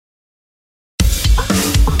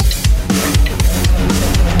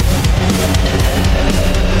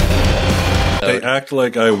They act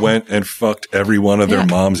like I went and fucked every one of their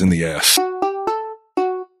moms in the ass.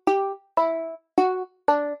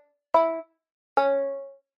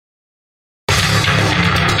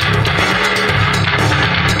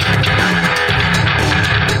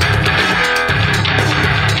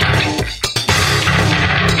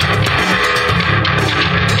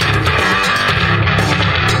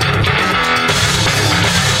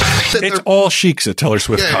 It's all Sheiks at Taylor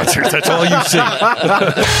Swift concerts. That's all you see.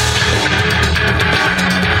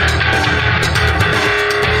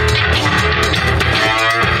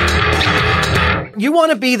 You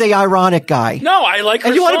want to be the ironic guy. No, I like her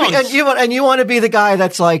and you songs. want to be, and you want to be the guy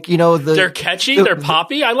that's like, they're catchy, they're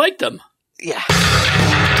poppy. I like them. Yeah.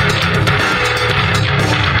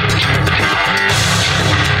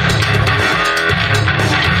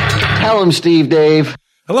 Tell him, Steve Dave.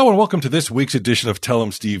 Hello and welcome to this week's edition of Tell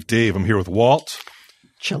 'em Steve Dave. I'm here with Walt.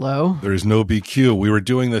 Cello. There is no BQ. We were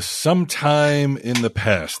doing this sometime in the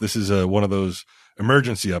past. This is one of those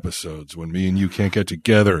emergency episodes when me and you can't get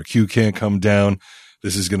together or Q can't come down.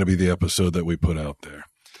 This is going to be the episode that we put out there.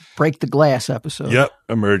 Break the glass episode. Yep,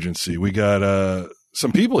 emergency. We got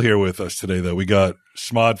some people here with us today, though. We got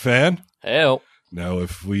Smod Fan. Hey. Now,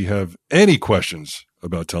 if we have any questions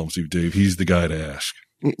about Tell 'em Steve Dave, he's the guy to ask.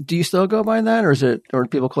 Do you still go by that, or do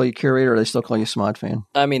people call you curator, or do they still call you Smod Fan?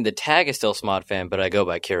 I mean, the tag is still Smod Fan, but I go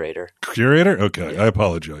by curator. Curator? Okay, I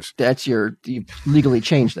apologize. That's you legally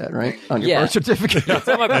changed that, right? On your birth certificate.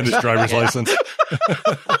 And his driver's license.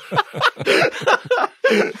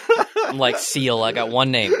 I'm like Seal. I got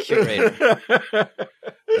one name, curator.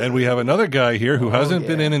 And we have another guy here who hasn't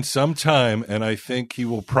been in some time, and I think he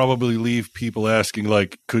will probably leave people asking,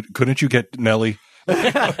 like, couldn't you get Nelly? Why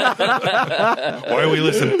are we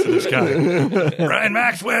listening to this guy? Brian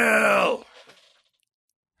Maxwell.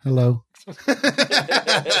 Hello.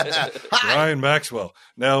 Brian Maxwell.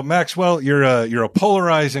 Now, Maxwell, you're a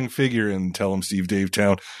polarizing figure in Tell 'em Steve Dave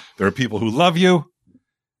Town. There are people who love you,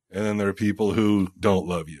 and then there are people who don't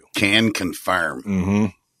love you. Can confirm. Mm-hmm.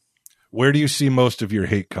 Where do you see most of your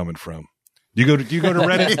hate coming from? Do you go to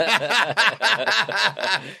Reddit?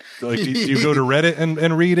 Do you go to Reddit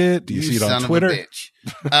and read it? Do you see it on Twitter? Of a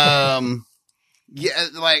bitch. Yeah,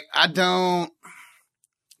 like I don't.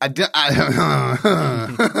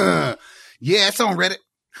 Yeah, it's on Reddit.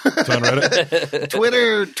 It's on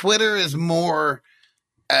Reddit. Twitter is more.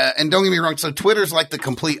 And don't get me wrong. So Twitter's like the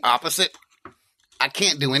complete opposite. I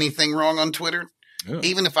can't do anything wrong on Twitter,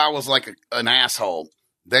 even if I was like an asshole.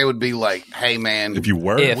 They would be like, "Hey, man, if you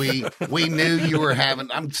were, we knew you were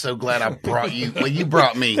having." I'm so glad I brought you. Well, you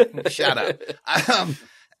brought me. Shut up.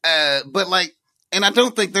 But like, and I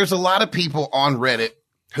don't think there's a lot of people on Reddit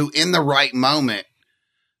who, in the right moment,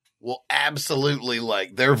 will absolutely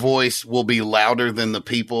like their voice will be louder than the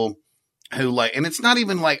people who like. And it's not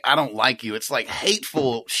even like I don't like you. It's like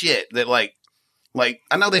hateful shit that like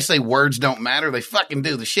I know they say words don't matter. They fucking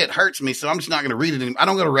do. The shit hurts me, so I'm just not going to read it anymore. I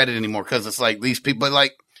don't go to Reddit anymore because it's like these people, but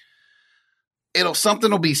like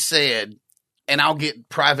something will be said and I'll get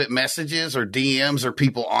private messages or DMs or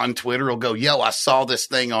people on Twitter will go, "Yo, I saw this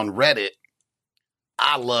thing on Reddit.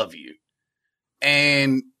 I love you."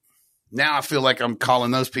 And now I feel like I'm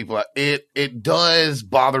calling those people out. It does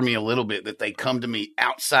bother me a little bit that they come to me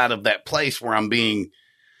outside of that place where I'm being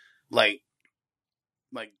like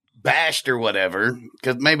bashed or whatever,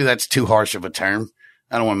 because maybe that's too harsh of a term.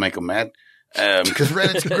 I don't want to make them mad. Because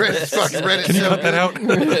Reddit's fucking Reddit. Can you cut that out?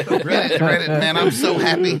 Reddit, man, I'm so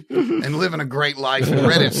happy and living a great life.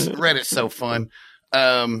 Reddit's so fun.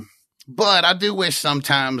 But I do wish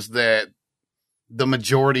sometimes that the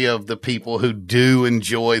majority of the people who do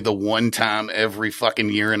enjoy the one time every fucking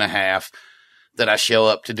year and a half that I show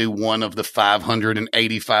up to do one of the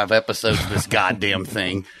 585 episodes of this goddamn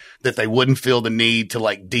thing, that they wouldn't feel the need to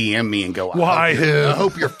like DM me and go, "Why? I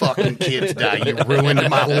hope your fucking kids die. You ruined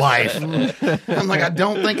my life." I'm like, I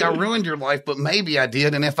don't think I ruined your life, but maybe I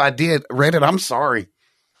did. And if I did, Reddit, I'm sorry.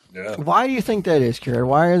 Yeah. Why do you think that is, Karen?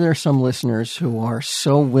 Why are there some listeners who are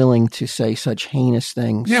so willing to say such heinous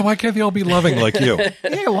things? Yeah, why can't they all be loving like you?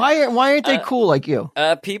 Yeah, why aren't they cool like you?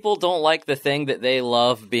 People don't like the thing that they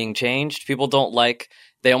love being changed. People don't like.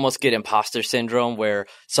 They almost get imposter syndrome where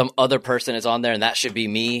some other person is on there and that should be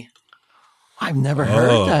me. I've never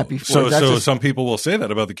heard that before. So some people will say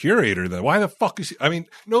that about the curator. Then why the fuck is he? I mean,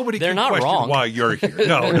 nobody They're can not question wrong. why you're here.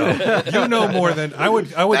 No, you know more than I would.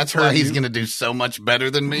 That's why he's going to do so much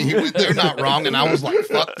better than me. They're not wrong, and I was like,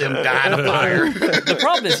 "Fuck them, die in a fire." The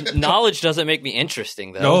problem is knowledge doesn't make me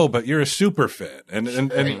interesting, though. No, but you're a super fan,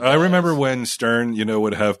 and I remember when Stern,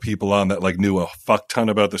 would have people on that like knew a fuck ton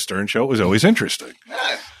about the Stern Show. It was always interesting.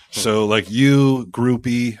 So like you,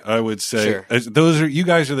 Groupie, I would say Sure. you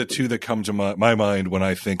guys are the two that come to my mind when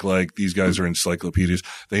I think like these guys are encyclopedias.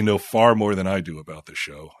 They know far more than I do about the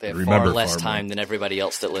show. They have Remember far less more. time than everybody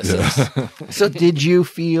else that listens. So did you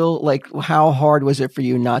feel like how hard was it for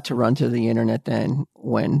you not to run to the internet then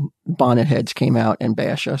when Bonnet Heads came out and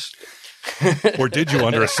bash us? Or did you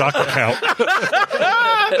under a sock account?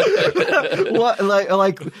 What,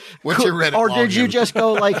 like What's your Reddit or did you login? just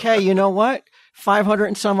go like, hey, you know what? 500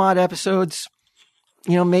 and some odd episodes.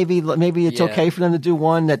 You know, maybe it's Yeah. okay for them to do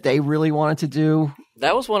one that they really wanted to do.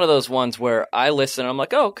 That was one of those ones where I listen and I'm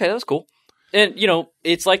like, oh, okay, that was cool. And,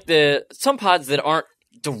 it's like some pods that aren't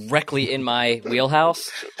directly in my wheelhouse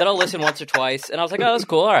that I'll listen once or twice. And I was like, oh, that's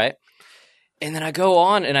cool. All right. And then I go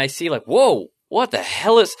on and I see like, whoa, what the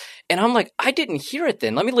hell is, and I'm like, I didn't hear it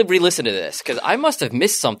then. Let me re-listen to this because I must have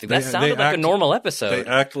missed something. That sounded like a normal episode. They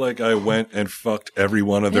act like I went and fucked every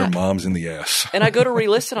one of their moms in the ass. And I go to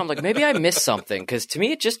re-listen. I'm like, maybe I missed something because to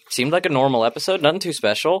me it just seemed like a normal episode, nothing too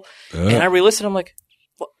special. And I re-listen. I'm like,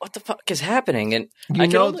 what the fuck is happening? And You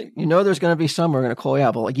know, there's going to be some who are going to call you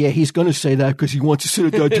out, but like, yeah, he's going to say that because he wants to sit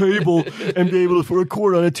at that table and be able to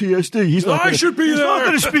record on a TSD. He's not. I should be there. He's not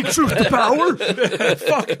going to speak truth to power.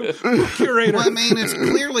 Fuck curator. Well, I mean, it's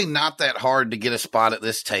clearly not that hard to get a spot at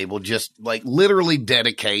this table. Just like literally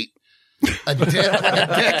dedicate a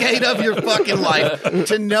decade of your fucking life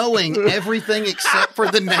to knowing everything except for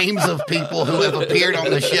the names of people who have appeared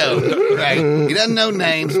on the show. Right? He doesn't know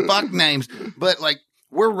names, fuck names, but like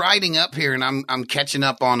we're writing up here, and I'm catching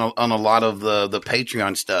up on a lot of the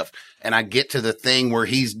Patreon stuff, and I get to the thing where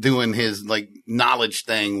he's doing his like knowledge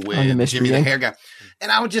thing with Jimmy the Hair Guy.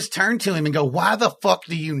 And I would just turn to him and go, why the fuck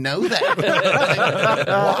do you know that? Like,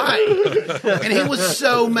 why? And he was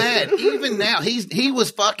so mad. Even now, he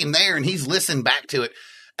was fucking there and he's listened back to it.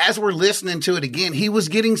 As we're listening to it again, he was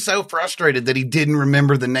getting so frustrated that he didn't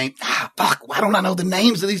remember the name. Fuck, why don't I know the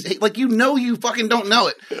names of these? Like, you fucking don't know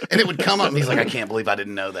it. And it would come up and he's like, I can't believe I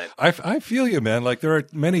didn't know that. I feel you, man. Like there are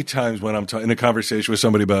many times when I'm in a conversation with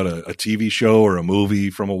somebody about a TV show or a movie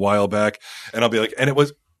from a while back, and I'll be like,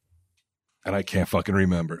 and I can't fucking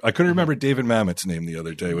remember. I couldn't remember David Mamet's name the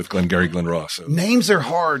other day with Glengarry Glen Ross. So. Names are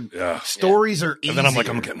hard. Yeah. Stories are easy. And then I'm like,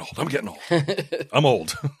 I'm getting old. I'm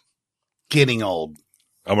old. Getting old.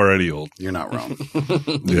 I'm already old. You're not wrong.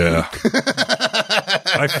 Yeah.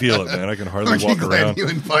 I feel it, man. I can hardly Aren't you walk glad around. you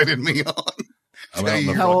invited me on? I'm out in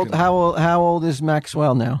the How fucking- how old is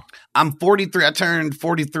Maxwell now? I'm 43. I turned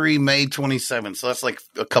 43 May 27th. So that's like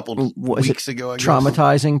a couple Was weeks ago, I guess.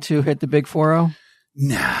 Traumatizing to hit the big 40?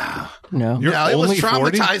 No. No. You're No, it was only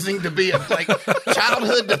 40? traumatizing to be like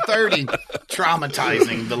childhood to 30,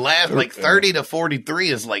 traumatizing. The last like 30 to 43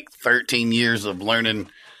 is like 13 years of learning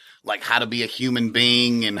like how to be a human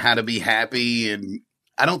being and how to be happy. And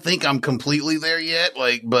I don't think I'm completely there yet.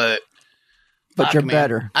 Like, but You're man,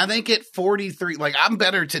 better. I think at 43, like I'm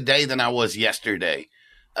better today than I was yesterday.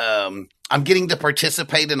 I'm getting to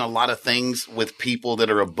participate in a lot of things with people that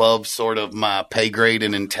are above sort of my pay grade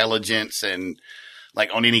and intelligence. And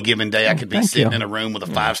like on any given day, I could be Thank sitting you. in a room with a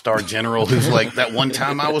 5-star general who's like that one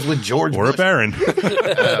time I was with George Or a Bush. baron.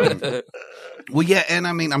 Well, yeah. And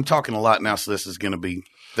I mean, I'm talking a lot now. So this is going to be,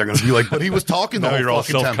 they're going to be like, but he was talking the Now whole you're all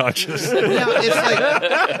fucking time. self-conscious. No, it's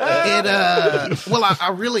like, well,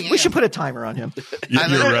 I really am. We should put a timer on him. You're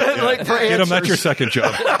right. Yeah. Like, for Get him, that's answers. your second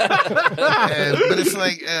job. But it's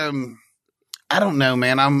like, I don't know,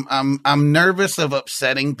 man. I'm nervous of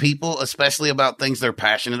upsetting people, especially about things they're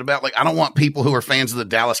passionate about. Like, I don't want people who are fans of the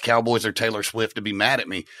Dallas Cowboys or Taylor Swift to be mad at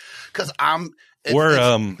me because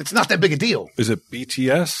it's not that big a deal. Is it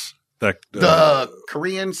BTS? That The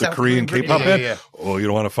Korean, South Korean Korean K-pop band? Yeah. Oh, you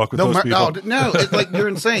don't want to fuck with those people? No, it's like you're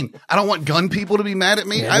insane. I don't want gun people to be mad at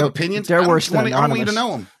me. Yeah, I have they're- opinions. they're I worse don't than want you to Anonymous.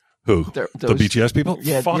 know them. Who? They're- The those- BTS people?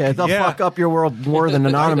 Yeah, Fuck they'll fuck up your world more than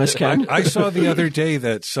Anonymous can. I saw the other day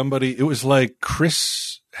that somebody, it was like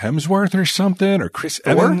Chris Hemsworth or something, or Chris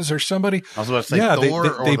Evans or somebody. I was about to say yeah, Thor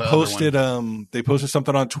or they the other posted they posted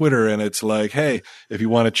something on Twitter, and it's like, hey, if you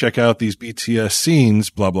want to check out these BTS scenes,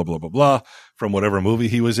 blah blah blah blah blah, from whatever movie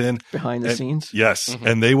he was in, Behind the And- scenes. Yes, Mm-hmm.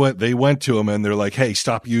 and they went to him and they're like, hey,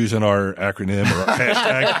 stop using our acronym or our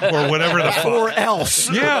hashtag or whatever the fuck. Or else.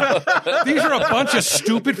 Yeah, these are a bunch of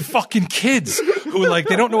stupid fucking kids who like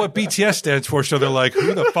they don't know what BTS stands for, so they're like,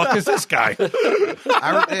 "Who the fuck is this guy?"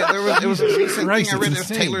 It was a recent Christ, thing I read. it's It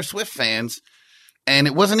was insane. Taylor Swift fans, and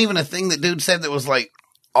it wasn't even a thing that dude said that was like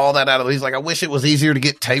all that out of. He's like, I wish it was easier to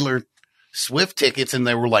get Taylor Swift tickets, and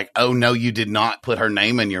they were like, oh no, you did not put her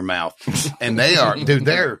name in your mouth, and they are, dude,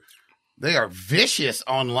 they are vicious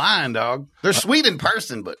online, dog. They're sweet in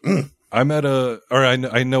person, but I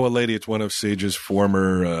know a lady. It's one of Sage's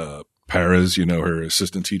former Perez, her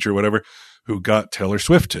assistant teacher, whatever, who got Taylor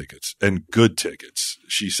Swift tickets and good tickets.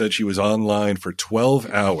 She said she was online for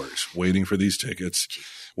 12 hours waiting for these tickets.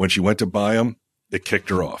 When she went to buy them, it kicked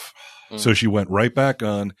her off. So she went right back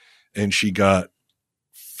on and she got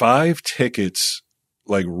 5 tickets,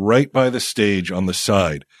 like right by the stage on the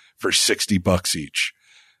side for $60 each.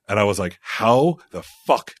 And I was like, how the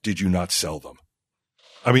fuck did you not sell them?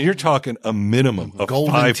 I mean, you're talking a minimum of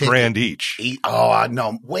Golden $5,000 each. Oh, I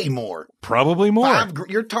know. Way more. Probably more.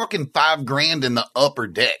 You're talking $5,000 in the upper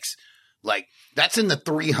decks. Like, that's in the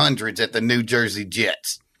 300s at the New Jersey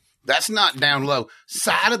Jets. That's not down low.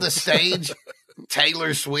 Side of the stage,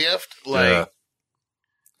 Taylor Swift. Like,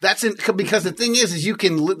 that's because the thing is you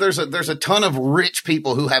can, there's a ton of rich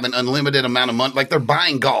people who have an unlimited amount of money. Like, they're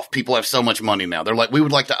buying golf. People have so much money now. They're like, we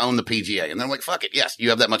would like to own the PGA. And they're like, fuck it. Yes,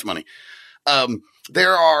 you have that much money.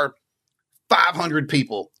 There are 500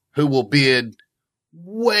 people who will bid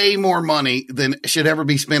way more money than should ever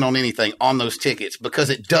be spent on anything on those tickets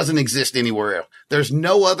because it doesn't exist anywhere else. There's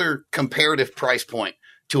no other comparative price point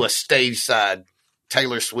to a stage side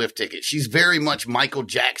Taylor Swift ticket. She's very much Michael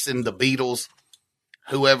Jackson, the Beatles,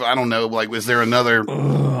 whoever. I don't know. Like, was there another?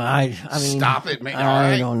 I mean, stop it, man.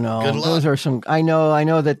 I don't know. Good luck. Those are some. I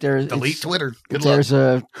know that there's delete Twitter. Good there's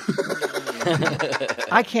luck.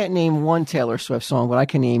 I can't name one Taylor Swift song, but I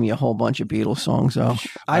can name you a whole bunch of Beatles songs. So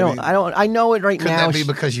I know it right could now. Could that be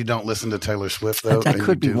because you don't listen to Taylor Swift though? That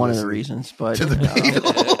could be one of the reasons. But to the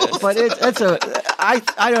Beatles. But it's a.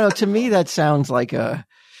 I don't know. To me, that sounds like a.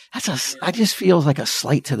 I just feels like a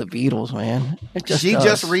slight to the Beatles, man. It just she does.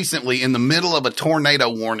 just recently, in the middle of a tornado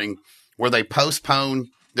warning, where they postponed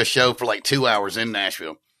the show for like 2 hours in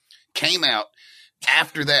Nashville, came out.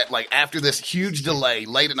 After that, like after this huge delay,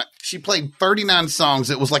 late at night, she played 39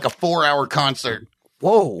 songs. It was like a 4-hour concert.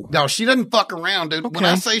 Whoa. No, she doesn't fuck around, dude. Okay. When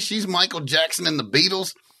I say she's Michael Jackson and the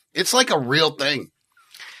Beatles, it's like a real thing.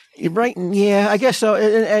 You're right. Yeah, I guess so.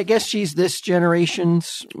 I guess she's this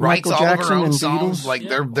generation's Writes Michael all Jackson of her own and songs. Beatles. Like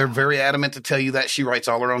they're very adamant to tell you that she writes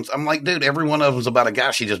all her own. I'm like, dude, every one of them's about a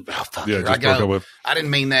guy. She just, oh, fuck her. Just broke up with. I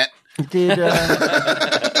didn't mean that. Did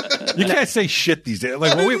You can't say shit these days.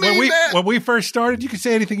 Like when we first started, you could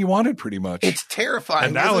say anything you wanted, pretty much. It's terrifying.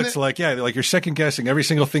 And now it's like you're second guessing every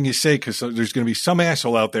single thing you say because there's going to be some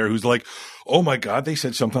asshole out there who's like, oh my God, they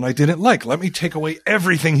said something I didn't like. Let me take away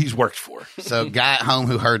everything he's worked for. So, guy at home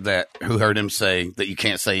who heard him say that you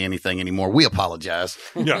can't say anything anymore, we apologize.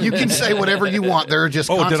 Yeah. You can say whatever you want. There are just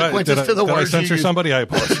consequences to the did I words censor you use. somebody? I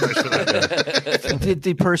apologize for that. Did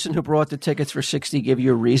the person who brought the tickets for $60 give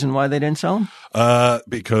you a reason why they didn't sell them?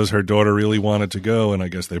 Because her daughter really wanted to go, and I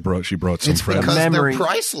guess she brought some It's friends. because Memory. they're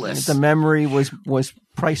priceless. The memory was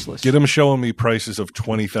priceless. Get them showing me prices of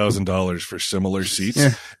 $20,000 for similar seats.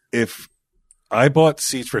 Yeah. If I bought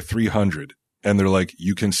seats for $300 and they're like,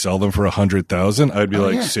 you can sell them for $100,000, I'd be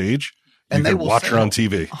like, yeah. Sage, And you they can will watch her sell. on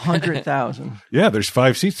TV. 100,000. Yeah, there's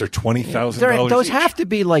 5 seats. They're $20,000. Those each. have to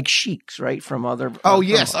be like Chics, right? From other. Oh,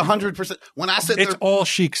 yes, 100%. When I said It's they're all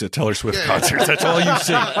Chics at Taylor Swift concerts. That's all you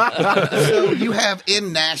see. so you have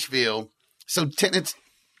in Nashville, it's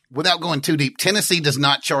without going too deep, Tennessee does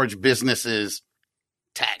not charge businesses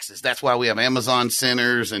taxes. That's why we have Amazon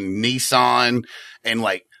centers and Nissan and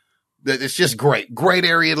like, it's just great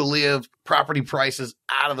area to live, property prices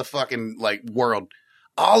out of the fucking like world.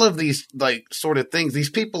 All of these like sort of things, these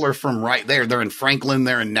people are from right there. They're in Franklin,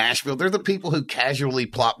 they're in Nashville. They're the people who casually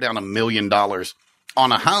plop down $1 million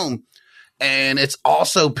on a home. And it's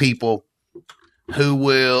also people who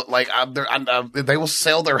will like, they will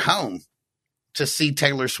sell their home to see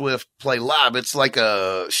Taylor Swift play live. It's like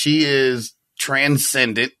she is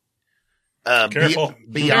transcendent. Careful.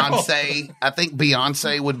 Beyonce. I think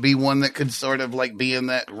Beyonce would be one that could sort of like be in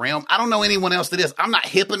that realm. I don't know anyone else that is. I'm not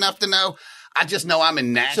hip enough to know. I just know I'm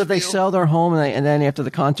in Nashville. So they sell their home, and then after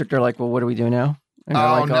the concert, they're like, "Well, what do we do now?" And they're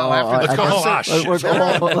like, let's go home.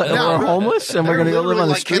 We're homeless, and we're going to go live on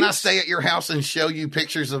the like, streets. can I stay at your house and show you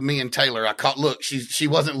pictures of me and Taylor? Look, she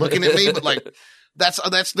wasn't looking at me, but like.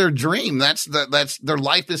 That's their dream. That's their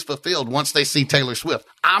life is fulfilled once they see Taylor Swift.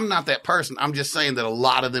 I'm not that person. I'm just saying that a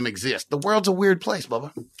lot of them exist. The world's a weird place,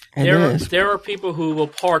 Bubba. There are people who will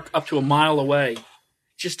park up to a mile away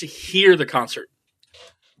just to hear the concert.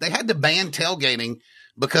 They had to ban tailgating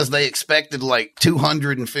because they expected like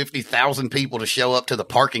 250,000 people to show up to the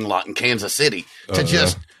parking lot in Kansas City to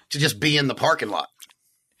just be in the parking lot.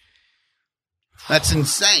 That's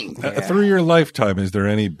insane. Through your lifetime, is there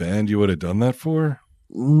any band you would have done that for?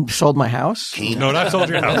 Sold my house. No, not sold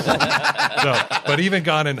your house. No, but even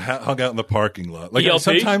gone and hung out in the parking lot. Like ELP?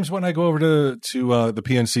 sometimes when I go over to the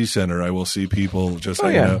PNC Center, I will see people just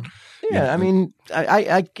hanging out. Yeah, I mean,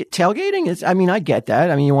 I get tailgating is. I mean, I get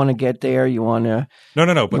that. I mean, you want to get there, you want to.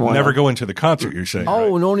 No, but never go into the concert. You're saying? Oh,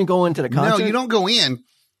 right? and only go into the concert. No, you don't go in.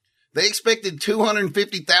 They expected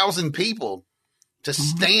 250,000 people to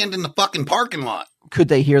stand in the fucking parking lot. Could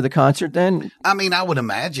they hear the concert then? I mean, I would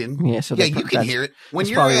imagine. Yeah, so you can hear it when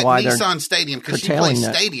you're at Nissan Stadium because she plays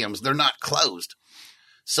stadiums. They're not closed,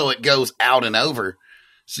 so it goes out and over.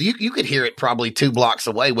 So you could hear it probably 2 blocks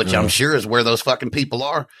away, which I'm sure is where those fucking people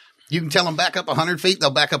are. You can tell them back up 100 feet;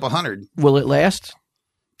 they'll back up 100. Will it last?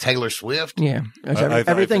 Taylor Swift. Yeah,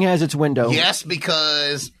 everything has its window. Yes,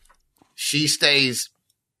 because she stays.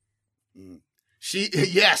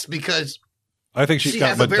 Yes, because I think she's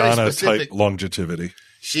got Madonna type longevity.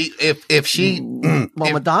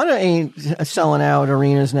 Well, Madonna ain't selling out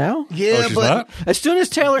arenas now. Yeah, she's but not? As soon as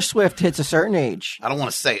Taylor Swift hits a certain age, I don't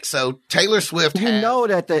want to say it. So Taylor Swift, you know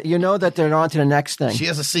that they're on to the next thing. She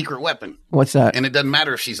has a secret weapon. What's that? And it doesn't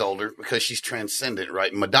matter if she's older because she's transcendent,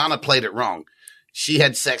 right? Madonna played it wrong. She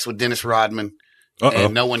had sex with Dennis Rodman.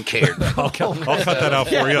 And no one cared. I'll cut that out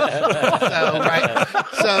for you.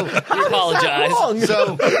 So You apologize.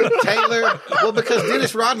 So Taylor, well, because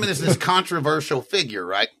Dennis Rodman is this controversial figure,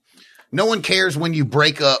 right? No one cares when you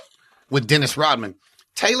break up with Dennis Rodman.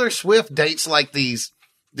 Taylor Swift dates like these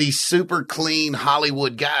super clean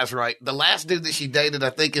Hollywood guys, right? The last dude that she dated,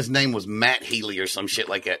 I think his name was Matt Healy or some shit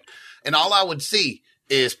like that. And all I would see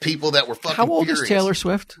is people that were fucking How old furious. is Taylor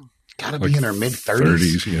Swift? Gotta be in her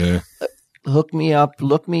mid-30s. Yeah. Look me up,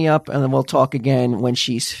 and then we'll talk again when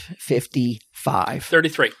she's 55.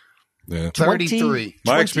 33. Yeah. 33.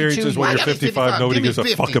 My experience is when you're 55, nobody gives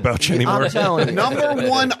a fuck about you anymore. I'm telling you. Number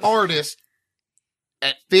one artist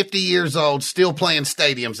at 50 years old, still playing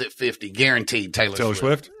stadiums at 50. Guaranteed, Taylor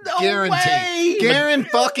Swift. No Guaranteed.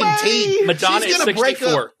 Guaranteed. Madonna is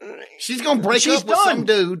 64. She's going to break She's up with some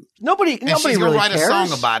dude. Nobody And she's going really to write cares. a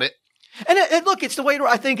song about it. And look, it's the way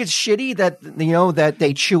I think it's shitty that that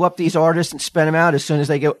they chew up these artists and spin them out as soon as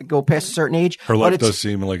they go past a certain age. Her life does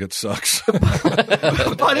seem like it sucks.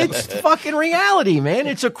 But it's fucking reality, man.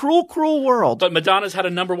 It's a cruel, cruel world. But Madonna's had a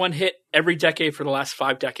number 1 hit every decade for the last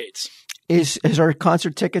 5 decades. Is her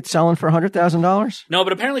concert ticket selling for $100,000? No,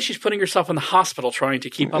 but apparently she's putting herself in the hospital trying to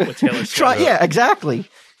keep up with Taylor Swift. Yeah, exactly.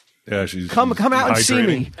 Yeah, she's Come out and see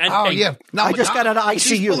me. And, No, I just got out of ICU.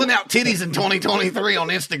 She's pulling out titties in 2023 on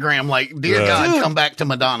Instagram. Like, dear God, Dude. come back to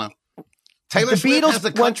Madonna. Taylor The Swift Beatles- has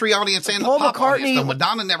the country audience and the Paul pop McCartney- audience. So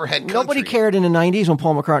Madonna never had country. Nobody cared in the 90s when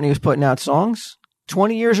Paul McCartney was putting out songs.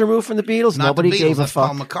 20 years removed from the Beatles, Not nobody the Beatles, gave a that's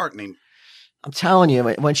fuck. Paul McCartney. I'm telling you,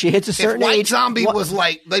 when she hits a certain If White age, Zombie was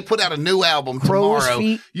like, they put out a new album Crow's tomorrow,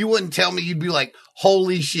 Feet. you wouldn't tell me. You'd be like,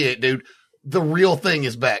 holy shit, dude. The real thing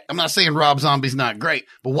is back. I'm not saying Rob Zombie's not great,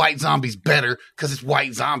 but White Zombie's better because it's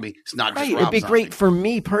White Zombie. It's not just right, Rob it'd be Zombie. great for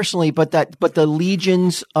me personally, but the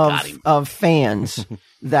legions of fans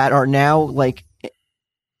that are now like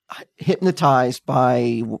hypnotized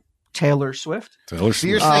by Taylor Swift. Taylor So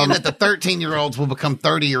you're Swift. saying that the 13-year-olds will become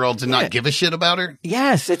 30-year-olds and not give a shit about her?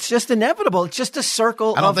 Yes, it's just inevitable. It's just a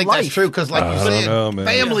circle I don't of think life. that's true because, like you I don't said, know, man.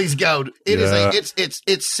 families go. It's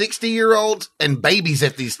 60-year-olds and babies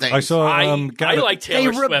at these things. I saw. I like They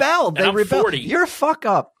Taylor Swift. rebelled. and They I'm rebelled. 40. You're a fuck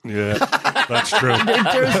up. Yeah, that's true.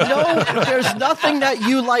 There's nothing that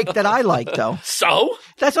you like that I like though. So?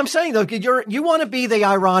 That's what I'm saying though. You want to be the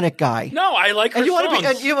ironic guy. No, I like her And you want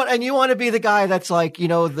songs. to be and you want to be the guy that's like,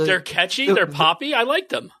 They're catchy. They're poppy. I like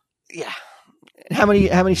them. yeah. How many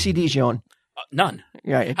CDs you own? None.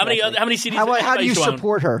 Right. How many CDs? How do you used to own?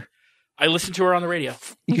 support her? I listen to her on the radio.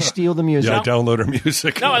 You steal the music. Yeah, I download her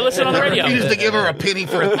music. No, I listen on the radio. You used to give her a penny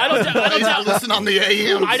for a I don't listen on the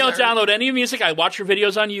AM. I don't download any music. I watch her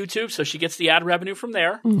videos on YouTube, so she gets the ad revenue from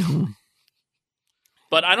there. Mm-hmm.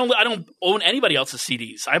 But I don't own anybody else's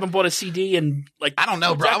CDs. I haven't bought a CD in like I don't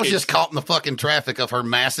know, bro. I was decades. just caught in the fucking traffic of her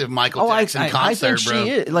massive Michael Oh, Jackson I concert, think bro. she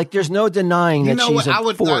is. Like, there's no denying You that know she's what? a I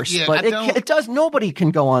would- force. yeah, but I don't- it does. Nobody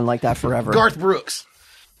can go on like that forever. Garth Brooks.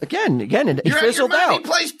 Again, it You're out your fizzled mind. out. He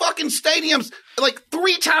plays fucking stadiums like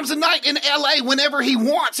 3 times a night in LA whenever he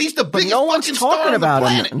wants. He's the biggest no one's fucking star talking on about the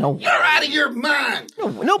him. planet. No. You're out of your mind.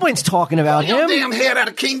 Nobody's talking about Your him. damn head out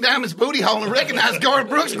of King Diamond's booty hole and recognize Garth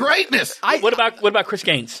Brooks' greatness. What about Chris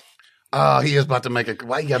Gaines? Oh, he is about to make a.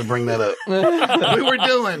 Why you got to bring that up? We were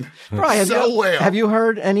doing Brian, well. Have you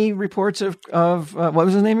heard any reports of what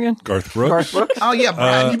was his name again? Garth Brooks. Garth Brooks. Oh yeah,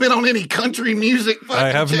 Brian, you been on any country music? I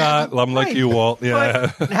have not. I'm like you, Walt.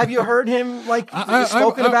 Yeah. But have you heard him I-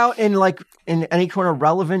 spoken about in any kind of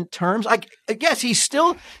relevant terms? I guess he's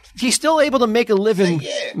still able to make a living Say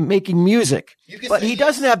yeah. making music, You can but say he yes.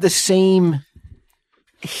 doesn't have the same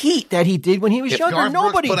heat that he did when he was If younger. Garth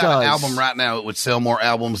Nobody Brooks put does. out an album right now, it would sell more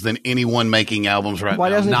albums than anyone making albums right Why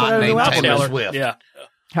now. doesn't he put Not out a new named album? Taylor Taylor. Swift.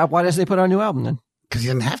 Yeah. Why does they put out a new album then? Because he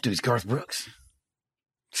doesn't have to. He's Garth Brooks.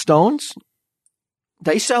 Stones,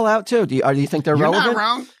 they sell out too. Do you think they're You're relevant? not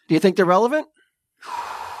wrong. Do you think they're relevant?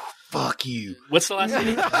 Fuck you. What's the last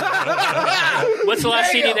CD? What's the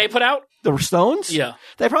last CD they put out? The Stones? Yeah.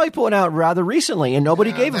 They probably put it out rather recently, and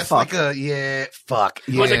nobody gave a That's fuck. like fuck.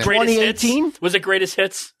 Yeah. Was it greatest 2018? hits? Was it greatest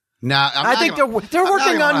hits? No, I think they're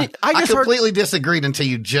working on. I just heard. completely disagreed until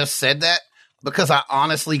you just said that because I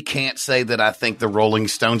honestly can't say that I think the Rolling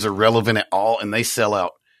Stones are relevant at all, and they sell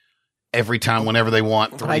out every time whenever they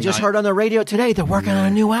want. But I just heard on the radio today they're working on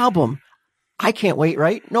a new album. I can't wait,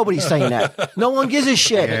 right? Nobody's saying that. No one gives a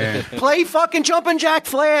shit. Yeah. Play fucking Jumpin' Jack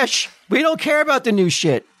Flash. We don't care about the new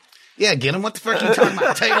shit. Yeah, get him. What the fuck are you talking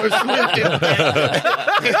about? Taylor Swift.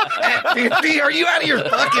 At 50, are you out of your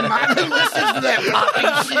fucking mind? Who listens to that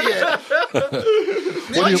poppy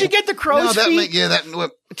shit? Once you get the crow's feet,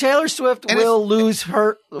 Taylor Swift And will lose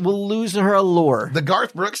her allure. The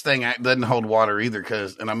Garth Brooks thing doesn't hold water either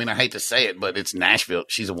because, and I mean, I hate to say it, but it's Nashville.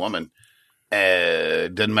 She's a woman.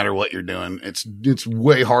 Doesn't matter what you're doing. It's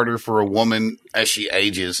way harder for a woman as she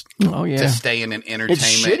ages to stay in an entertainment.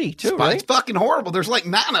 It's shitty too, spot. right? It's fucking horrible. There's like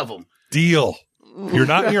 9 of them. Deal. You're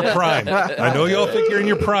not in your prime. I know y'all think you're in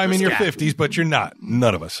your prime in your 50s, but you're not.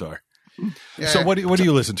 None of us are. Yeah. So what do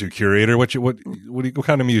you listen to, Curator? What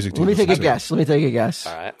kind of music do you Let me listen take a to? guess.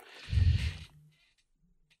 All right.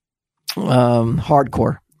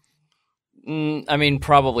 Hardcore. I mean,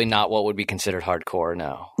 probably not what would be considered hardcore.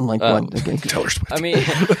 No. Like what? Taylor Swift. I mean,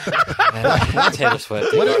 Taylor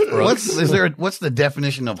Swift. Garth Brooks. What's the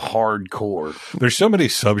definition of hardcore? There's so many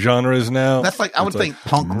subgenres now. That's like I would think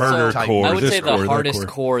punk murder type. core. I would this say the core, that hardest core.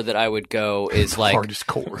 core that I would go is like Hardest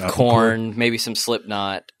core. Korn, maybe some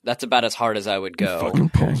Slipknot. That's about as hard as I would go. Fucking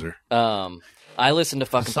poser. I listen to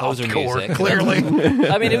fucking poser Softcore, music. clearly.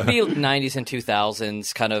 I mean, it would be 90s and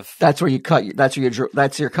 2000s kind of. That's where you cut. That's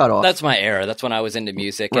your cutoff. That's my era. That's when I was into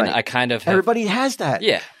music, Right. and I kind of have, Everybody has that.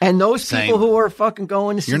 Yeah. And those Same. people who are fucking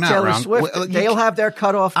going to see You're not Taylor wrong. Swift, Well, you they'll have their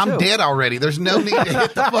cutoff too. I'm dead already. There's no need to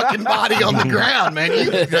hit the fucking body on the ground, man.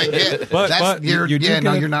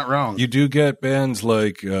 You're not wrong. You do get bands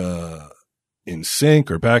like In Sync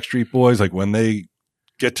or Backstreet Boys, like when they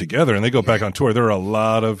get together and they go back on tour, there are a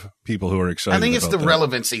lot of people who are excited. I think it's about the that.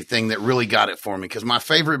 relevancy thing that really got it for me because my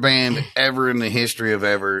favorite band ever in the history of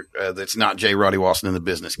ever that's not J. Roddy Walson in the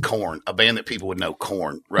business, Korn, a band that people would know,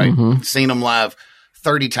 Korn, right? Mhm. Seen them live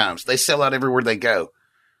 30 times. They sell out everywhere they go.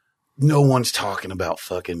 No one's talking about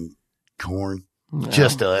fucking Korn. No.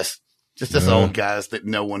 Just us. Just us Yeah. old guys that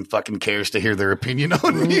no one fucking cares to hear their opinion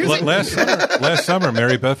on music. Last summer,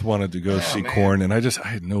 Mary Beth wanted to go see man. Korn, and I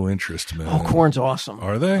had no interest, man. Oh, Korn's awesome.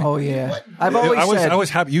 Are they? Oh yeah. I've always I was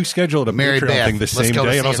said. happy. You scheduled a Mary Patreon Beth, thing the let's same go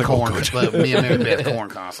to day, and I was see like, a oh, Korn, good. me and Mary Beth Korn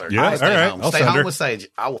concert. Yeah, I'll stay all right, home. I'll Stay send home her. with Sage.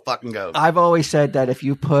 I will fucking go. I've always said that if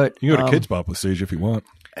you put You go to Kids Bop with Sage if you want.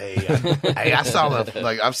 Hey, I saw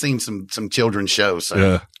I've seen some children's shows. So.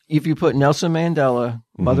 Yeah. if you put Nelson Mandela,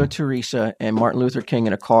 Mother Teresa, and Martin Luther King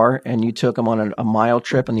in a car and you took them on a mile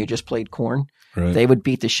trip and you just played Korn, Right. they would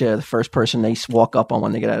beat the shit out of the first person they walk up on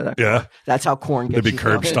when they get out of that car. Yeah. That's how Korn gets They'd be you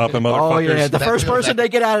curb fucking- stopping motherfuckers. Oh yeah, the That first feels person like- they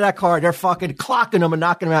get out of that car, they're fucking clocking them and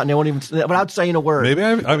knocking them out, and they won't even without saying a word. Maybe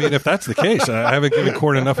I mean, if that's the case, I haven't given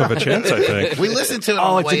Korn enough of a chance. I think. We listened to it Oh,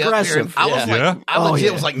 on the it's way aggressive. up here. I was Yeah. like, I Oh, legit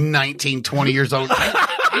yeah. was like 19, 20 years old.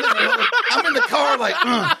 I'm in the car like,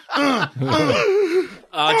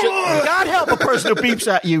 God help a person who beeps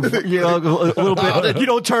at you, a little bit. You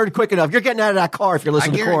don't turn quick enough. You're getting out of that car if you're I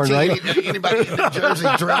listening to Korn, guarantee right? anybody in New Jersey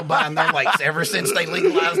drove by and they're like, ever since they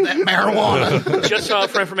legalized that marijuana. Just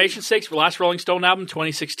for information's sake, last Rolling Stone album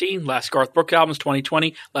 2016, last Garth Brooks album is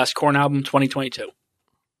 2020, last Korn album 2022.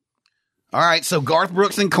 All right, so Garth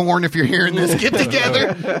Brooks and Korn, if you're hearing this, get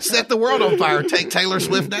together, set the world on fire, take Taylor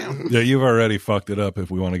Swift down. Yeah, you've already fucked it up. If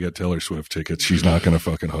we want to get Taylor Swift tickets, she's not going to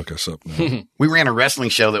fucking hook us up now. We ran a wrestling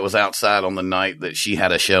show that was outside on the night that she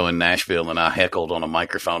had a show in Nashville, and I heckled on a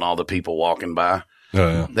microphone all the people walking by.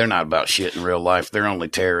 Yeah. They're not about shit in real life. They're only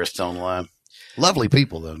terrorists online. Lovely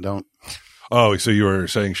people, though. Don't. Oh, so you were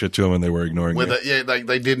saying shit to them and they were ignoring you.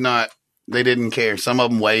 They did not. They didn't care. Some of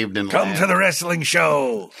them waved and Come laughed. to the wrestling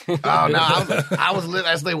show. Oh no! I was lit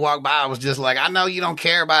as they walked by. I was just like, I know you don't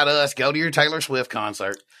care about us. Go to your Taylor Swift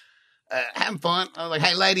concert. Having fun. I was like,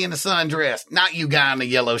 hey, lady in the sundress, not you guy in the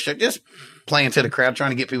yellow shirt. Just playing to the crowd,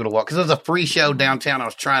 trying to get people to walk. Because it was a free show downtown. I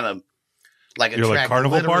was trying to You're like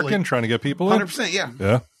carnival barking, trying to get people in? 100%. Yeah,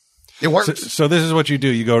 Yeah. it works. So this is what you do.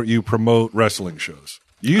 You promote wrestling shows.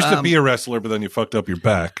 You used to be a wrestler, but then you fucked up your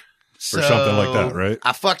back or something like that, right?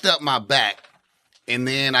 I fucked up my back. And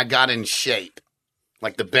then I got in shape,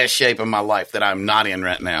 like the best shape of my life that I'm not in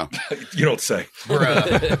right now. You don't say.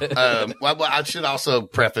 Well, I should also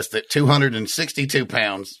preface that 262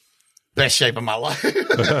 pounds, best shape of my life.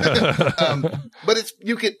 But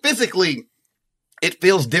you could physically, it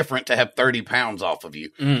feels different to have 30 pounds off of you.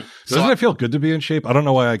 Doesn't it feel good to be in shape? I don't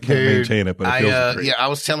know why I can't maintain it, but it feels great. Yeah, I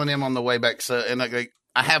was telling him on the way back. So, and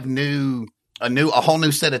I have a whole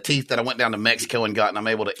new set of teeth that I went down to Mexico and got, and I'm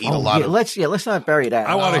able to eat a lot of. Let's not bury that.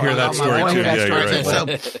 I want to hear that story too. Yeah, you're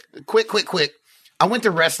right. So, quick. I went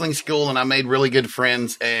to wrestling school and I made really good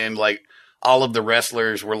friends, and like all of the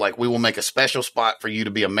wrestlers were like, "We will make a special spot for you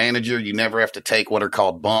to be a manager. You never have to take what are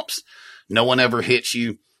called bumps. No one ever hits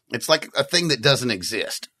you. It's like a thing that doesn't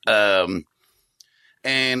exist." And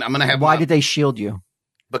I'm gonna have. Why did they shield you?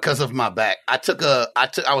 Because of my back. I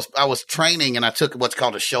was training and I took what's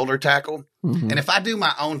called a shoulder tackle. Mm-hmm. And if I do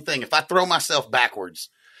my own thing, if I throw myself backwards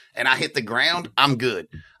and I hit the ground, I'm good.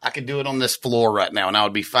 I could do it on this floor right now and I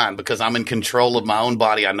would be fine because I'm in control of my own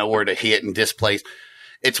body. I know where to hit and displace.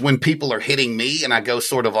 It's when people are hitting me and I go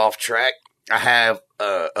sort of off track. I have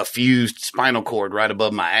a fused spinal cord right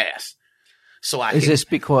above my ass. So Is this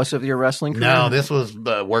because of your wrestling career? No, this was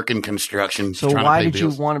working construction. So why did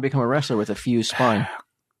you want to become a wrestler with a fused spine?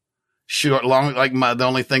 Short, long, like the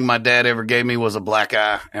only thing my dad ever gave me was a black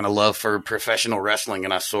eye and a love for professional wrestling,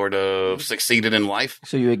 and I sort of succeeded in life.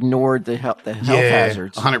 So you ignored the health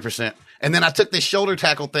hazards. 100%. And then I took this shoulder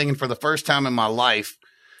tackle thing, and for the first time in my life,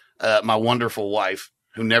 my wonderful wife,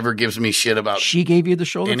 who never gives me shit about she gave you the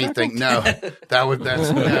shoulder anything. tackle?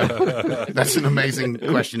 No, that's an amazing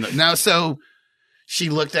question. No, so she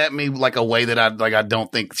looked at me like a way that I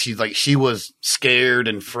don't think she was scared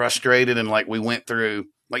and frustrated, and like we went through.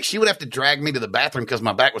 Like, she would have to drag me to the bathroom because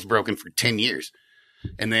my back was broken for 10 years.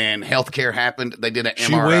 And then healthcare happened. They did an MRI.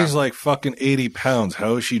 She weighs like fucking 80 pounds.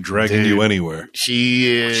 How is she dragging you anywhere? She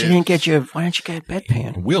didn't get you. Why didn't you get a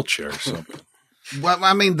bedpan? Wheelchair or something. Well,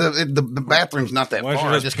 I mean, the bathroom's not that Why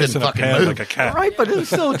far. I just couldn't fucking move. Like a cat. Right, but it's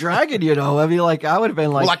still dragging you, though. I mean, like, I would have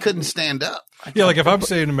been like. Well, I couldn't stand up. Yeah, like if I'm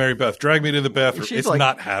saying to Mary Beth, drag me to the bathroom, She's it's like,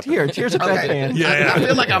 not happening. Here's a bedpan. Yeah. I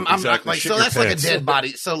feel like I'm Exactly. like, Shit so your that's pants. like a dead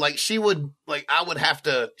body. So like she would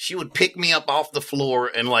pick me up off the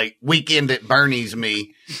floor and like weekend at Bernie's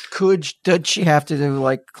me. Did she have to do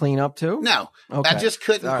like clean up too? No, Okay. I just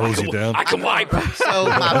couldn't. All Hose you down. I can wipe. So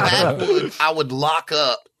my back I would lock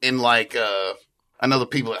up in like, I know the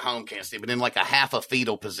people at home can't see, but in like a half a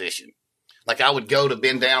fetal position. Like I would go to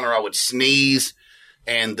bend down or I would sneeze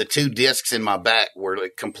and the two discs in my back were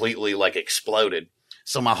like completely like exploded.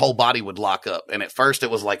 So my whole body would lock up. And at first it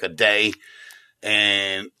was like a day,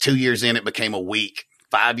 and 2 years in it became a week.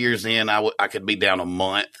 5 years in, I could be down a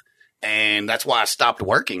month. And that's why I stopped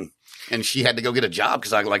working. And she had to go get a job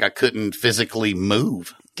because I couldn't physically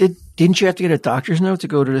move. Didn't you have to get a doctor's note to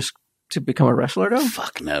go to become a wrestler though?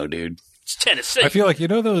 Fuck no, dude. It's Tennessee. I feel like,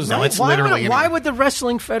 those. No, it's literally. Why would the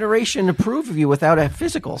Wrestling Federation approve of you without a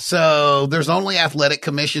physical? So there's only athletic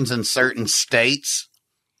commissions in certain states,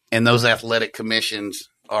 and those athletic commissions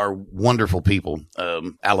are wonderful people.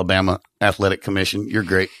 Alabama Athletic Commission, you're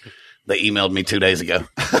great. They emailed me 2 days ago.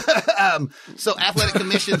 So athletic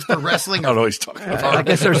commissions for wrestling. I don't know what he's talking about. I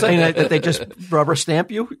guess they're saying that they just rubber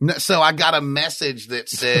stamp you. No, so I got a message that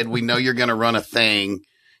said, "We know you're going to run a thing.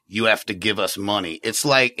 You have to give us money." It's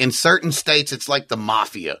like in certain states, it's like the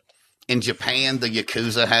mafia. In Japan, the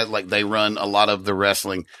Yakuza they run a lot of the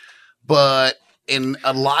wrestling. But in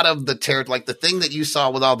a lot of the territory, like the thing that you saw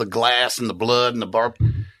with all the glass and the blood and the barb,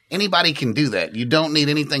 anybody can do that. You don't need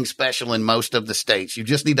anything special in most of the states. You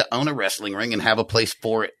just need to own a wrestling ring and have a place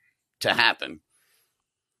for it to happen.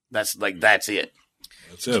 That's it. That's it,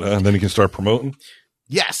 huh? And then you can start promoting.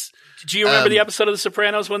 Yes. Do you remember the episode of The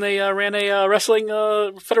Sopranos when they ran a wrestling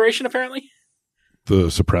federation, apparently? The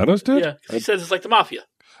Sopranos did? Yeah. He says it's like the mafia.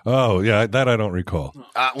 Oh, yeah, that I don't recall.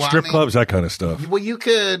 Well, Strip clubs, that kind of stuff. Well, you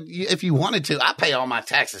could, if you wanted to. I pay all my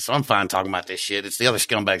taxes, so I'm fine talking about this shit. It's the other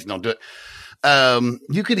scumbags that don't do it.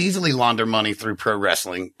 You could easily launder money through pro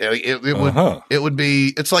wrestling. It would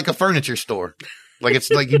be, it's like a furniture store. Like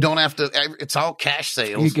it's like you don't have to. It's all cash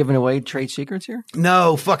sales. Are you giving away trade secrets here?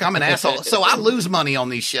 No, fuck. I'm an asshole. So I lose money on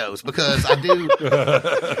these shows because I do.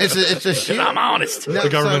 It's a shit. I'm honest. No, The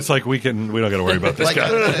government's like, we don't got to worry about this guy.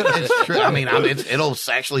 It's true. I mean, it'll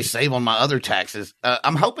actually save on my other taxes.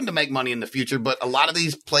 I'm hoping to make money in the future, but a lot of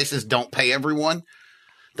these places don't pay everyone.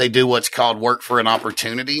 They do what's called work for an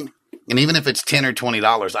opportunity, and even if it's $10 or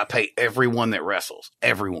 $20, I pay everyone that wrestles.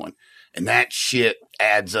 Everyone. And that shit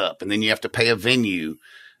adds up. And then you have to pay a venue.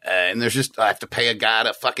 And there's just, I have to pay a guy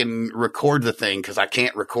to fucking record the thing because I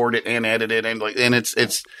can't record it and edit it. And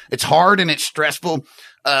it's hard and it's stressful.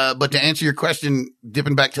 But to answer your question,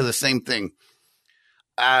 dipping back to the same thing,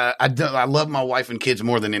 I love my wife and kids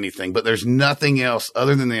more than anything, but there's nothing else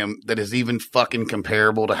other than them that is even fucking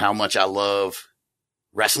comparable to how much I love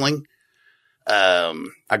wrestling.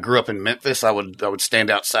 I grew up in Memphis. I would stand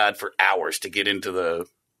outside for hours to get into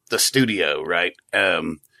the studio, right?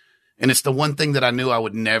 And it's the one thing that I knew I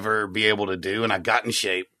would never be able to do. And I got in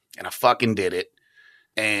shape and I fucking did it.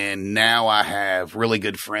 And now I have really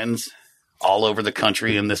good friends all over the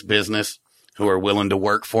country in this business who are willing to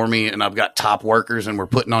work for me. And I've got top workers and we're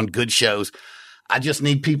putting on good shows. I just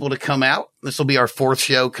need people to come out. This will be our 4th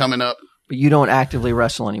show coming up. But you don't actively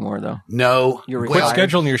wrestle anymore, though. No. You're Quit retired.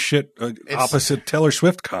 scheduling your shit opposite Taylor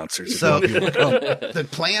Swift concerts. So the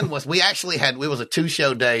plan was we actually had, it was a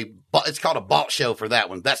 2-show day. It's called a bought show for that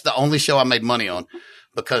one. That's the only show I made money on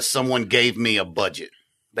because someone gave me a budget.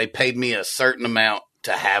 They paid me a certain amount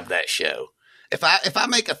to have that show. If I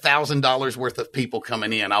make $1,000 worth of people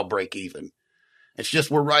coming in, I'll break even. It's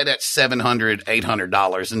just we're right at $700,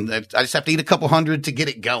 $800, and I just have to eat a couple hundred to get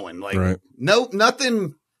it going. Like Right. no,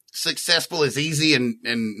 nothing successful is easy, and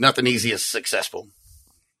nothing easy is successful.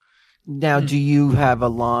 Now, do you have a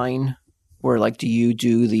line where, like, do you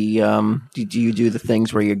do the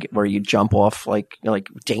things where you jump off like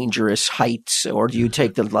dangerous heights, or do you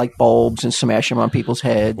take the light bulbs and smash them on people's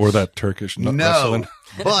heads? Or that Turkish nut wrestling.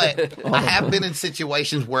 But I have been in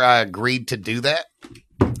situations where I agreed to do that.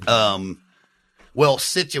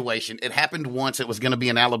 Situation. It happened once. It was going to be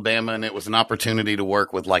in Alabama, and it was an opportunity to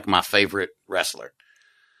work with like my favorite wrestler.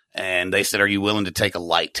 And they said, "Are you willing to take a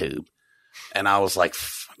light tube?" And I was like,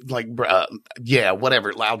 yeah,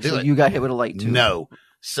 whatever. I'll do it. You got hit with a light tube. No.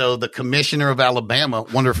 So the commissioner of Alabama,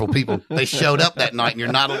 wonderful people, they showed up that night, and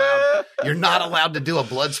you're not allowed to do a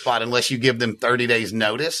blood spot unless you give them 30 days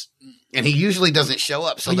notice. And he usually doesn't show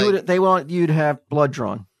up. So they want you to have blood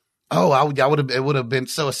drawn. Oh, it would have been,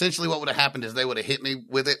 so essentially what would have happened is they would have hit me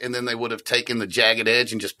with it, and then they would have taken the jagged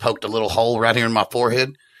edge and just poked a little hole right here in my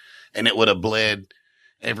forehead, and it would have bled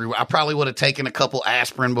everywhere. I probably would have taken a couple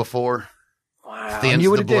aspirin before. Wow. Thins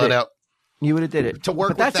You would the have did blood it. out. You would have did it. To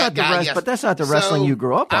work but with that's that not the guy, rest, yes. But that's not the wrestling So, you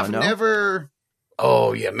grew up on, I've no? never.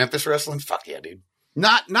 Oh yeah, Memphis wrestling. Fuck yeah, dude.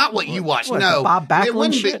 Not what you watch. What, no, the Bob Backlund it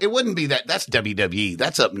wouldn't shit? be. It wouldn't be that. That's WWE.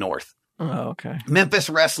 That's up north. Oh, okay. Memphis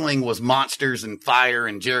wrestling was Monsters and Fire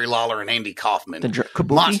and Jerry Lawler and Andy Kaufman.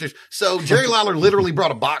 Kabuki? Monsters. So Jerry Lawler literally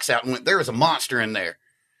brought a box out and went, "There is a monster in there."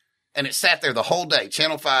 And it sat there the whole day.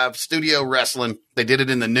 Channel 5 studio wrestling. They did it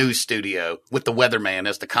in the news studio with the weatherman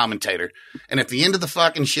as the commentator. And at the end of the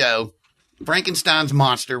fucking show, Frankenstein's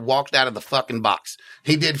monster walked out of the fucking box.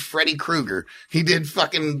 He did Freddy Krueger. He did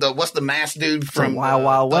fucking what's the mask dude from Wild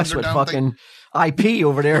Wild West with Thunderdome fucking IP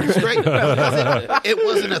over there. It's great.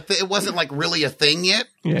 It wasn't like really a thing yet.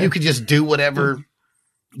 Yeah. You could just do whatever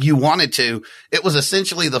you wanted to. It was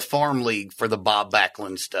essentially the farm league for the Bob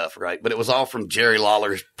Backlund stuff, right? But it was all from Jerry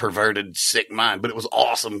Lawler's perverted, sick mind. But it was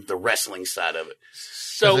awesome, the wrestling side of it.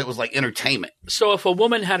 So it was like entertainment. So if a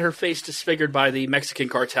woman had her face disfigured by the Mexican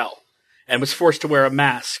cartel and was forced to wear a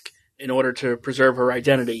mask in order to preserve her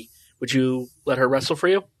identity, would you let her wrestle for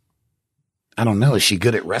you? I don't know. Is she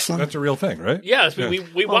good at wrestling? That's a real thing, right? Yes,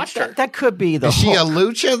 we watched her. That could be the Is she a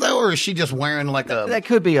hook. lucha though, or is she just wearing like a? That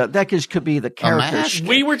could be the character. mask?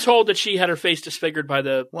 We were told that she had her face disfigured by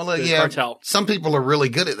the cartel. Some people are really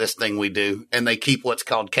good at this thing we do, and they keep what's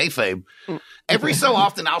called kayfabe. Every so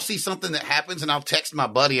often, I'll see something that happens, and I'll text my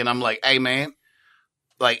buddy, and I'm like, "Hey, man,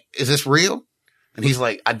 like, is this real?" And he's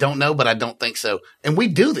like, "I don't know, but I don't think so." And we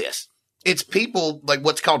do this. It's people like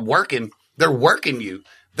what's called working. They're working you.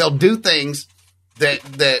 They'll do things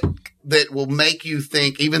that will make you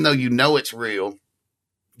think, even though you know it's real,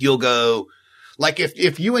 you'll go, like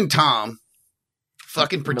if you and Tom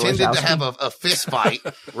fucking pretended to have a fist fight,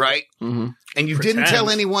 right? Mm-hmm. And you didn't tell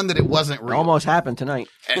anyone that it wasn't real. Almost happened tonight.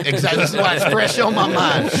 Exactly. That's why it's fresh on my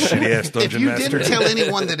mind. Shitty ass If dungeon you master. didn't tell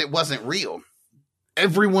anyone that it wasn't real,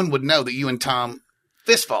 everyone would know that you and Tom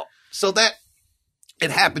fist fought. So that it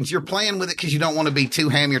happens. You're playing with it because you don't want to be too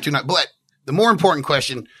hammy or too not. But the more important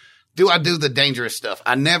question, do I do the dangerous stuff?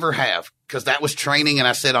 I never have, because that was training, and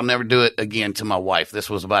I said I'll never do it again to my wife. This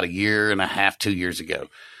was about 1.5 years, 2 years ago.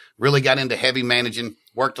 Really got into heavy managing,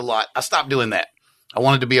 worked a lot. I stopped doing that. I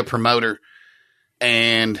wanted to be a promoter,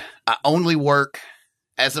 and I only work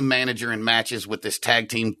as a manager in matches with this tag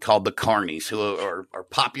team called the Carnies, who are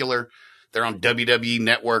popular. They're on WWE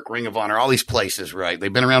Network, Ring of Honor, all these places, right?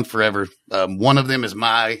 They've been around forever. One of them is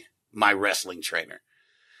my wrestling trainer.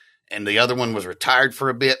 and the other one was retired for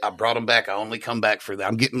a bit. I brought him back. I only come back for that.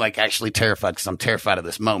 I'm getting like actually terrified because I'm terrified of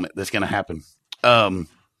this moment that's going to happen.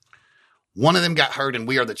 One of them got hurt, and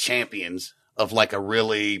we are the champions of like a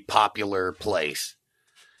really popular place.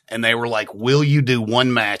 And they were like, will you do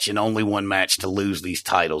one match and only one match to lose these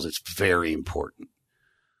titles? It's very important.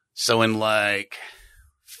 So in like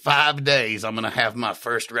 5 days, I'm going to have my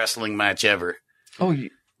first wrestling match ever. Oh,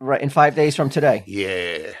 right. In 5 days from today.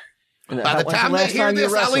 Yeah. And By the when's time they last hear time you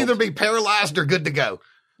this, I'll wrestled? either be paralyzed or good to go.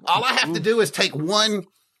 All I have to do is take one.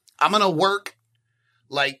 I'm going to work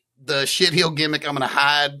like the shit heel gimmick. I'm going to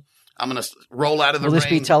hide. I'm going to roll out of the Will ring. this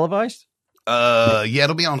be televised? Yeah,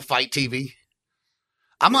 it'll be on Fight TV.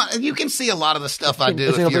 You can see a lot of the stuff I do.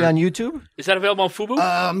 Is it be on YouTube? Is that available on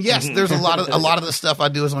Fubu? Yes, there's a lot of the stuff I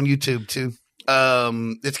do is on YouTube too.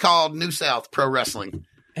 It's called New South Pro Wrestling.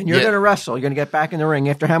 And you're going to wrestle. You're going to get back in the ring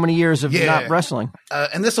after how many years of Yeah. not wrestling?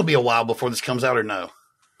 And this will be a while before this comes out, or no?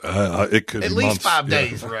 It could At be least months. 5 Yeah.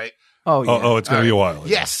 days, right? Oh, yeah. Oh, it's going to be a while.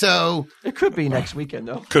 Yes. So It could be next weekend,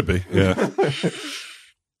 though. Could be. Yeah.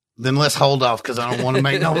 then let's hold off because I don't want to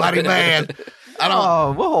make nobody mad. I don't.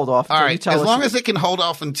 Oh, we'll hold off. All until you right, tell as us. long as it can hold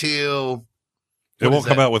off until. It What won't is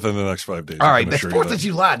come that? out within the next 5 days. All I right, can that's assure you 4th that. of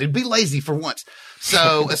July. Dude, be lazy for once.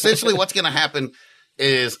 So essentially, what's going to happen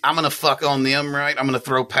is I'm going to fuck on them, right? I'm going to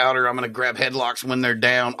throw powder. I'm going to grab headlocks when they're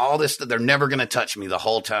down. All this, they're never going to touch me the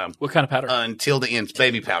whole time What kind of powder? until the end.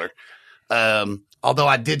 Baby powder. Although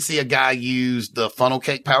I did see a guy use the funnel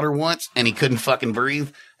cake powder once, and he couldn't fucking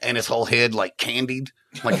breathe, and his whole head like candied,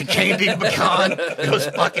 like a candied pecan. It was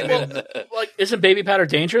fucking. Like, isn't baby powder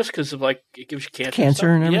dangerous because of like it gives you cancer? Cancer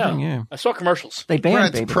and stuff? everything, yeah. I saw commercials. They banned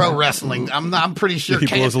Well, baby it's pro powder. wrestling. I'm pretty sure. He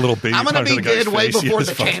blows a little baby I'm going to powder be in the guy's dead way face. He before has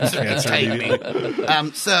the fucking cancer can cancer take me. immediately.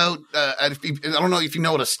 I don't know if you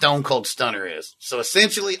know what a Stone Cold Stunner is. So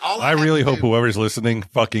essentially, all I have really to hope do- whoever's listening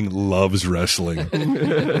fucking loves wrestling.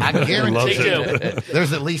 I guarantee loves you, it.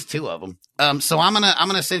 there's at least 2 of them. So I'm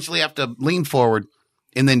gonna essentially have to lean forward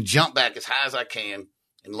and then jump back as high as I can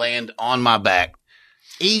and land on my back.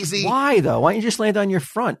 Easy. Why, though? Why don't you just land on your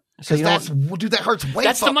front? So you That's don't. dude, that hurts way.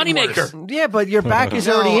 That's the fucking moneymaker. worse. Yeah, but your back is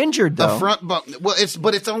No, already injured, though. The front bump. Well,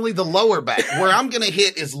 it's only the lower back. Where I'm going to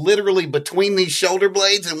hit is literally between these shoulder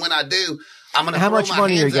blades, and when I do, I'm going to. How throw much my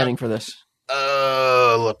money are you hands getting up. for this?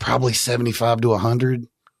 Probably 75 to 100.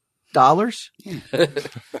 Dollars?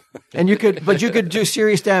 And you could do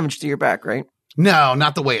serious damage to your back, right? No,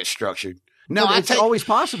 not the way it's structured. No, But I it's take. always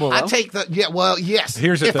possible, though. I take the. Yeah, well, yes.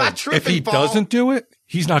 Here's the if thing. I trip If he and fall, doesn't do it,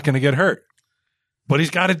 he's not going to get hurt. But he's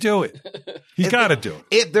got to do it. He's got to do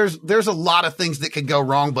it. There's a lot of things that could go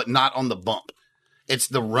wrong, but not on the bump. It's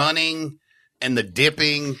the running and the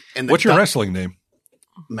dipping and the What's your duck- wrestling name?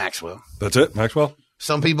 Maxwell. That's it, Maxwell?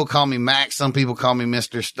 Some people call me Max. Some people call me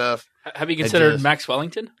Mr. Stuff. Have you considered just- Max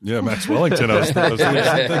Wellington? Yeah, Max Wellington. I was thinking.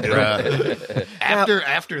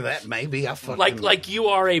 After that, maybe I fucking Like you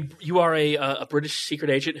are a British secret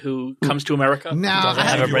agent who comes to America. No, Doesn't I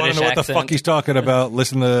have If a you want British to know what the accent. fuck he's talking about,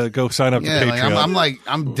 listen to go sign up to Yeah, Patreon.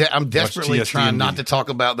 I'm desperately TSD trying and not me. to talk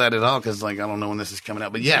about that at all because I don't know when this is coming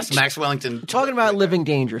out. But yes, Max Wellington. Talking about living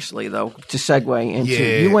dangerously, though, to segue into,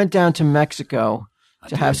 Yeah. you went down to Mexico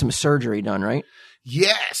to have some surgery done, right?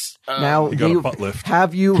 Yes. Now, He got a butt lift.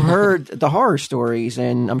 have you heard the horror stories?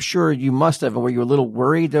 And I'm sure you must have. Were you a little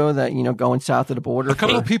worried, though, that, going south of the border? A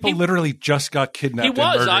couple for- of people literally just got kidnapped He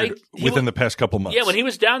was. and murdered He within wa- the past couple months. Yeah, when he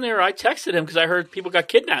was down there, I texted him because I heard people got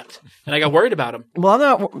kidnapped, and I got worried about him. Well,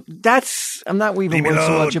 I'm not even Leave me worried so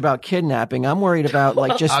alone. much about kidnapping. I'm worried about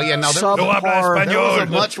just Oh, yeah, no, there- No habla subpar. There was a español.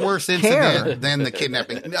 much worse Care. incident than the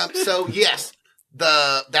kidnapping. So yes,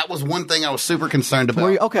 that was one thing I was super concerned about.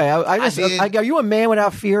 Were you, okay, are you a man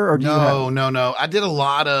without fear, or do you have? No. I did a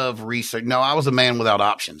lot of research. No, I was a man without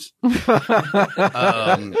options.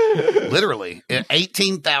 Literally,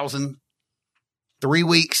 18,000, 3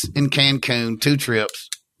 weeks in Cancun, 2 trips.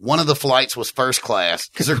 One of the flights was first class.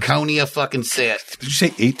 Zirconia fucking set. Did you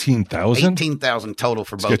say 18,000? 18,000 total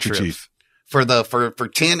for both Get your trips. teeth. For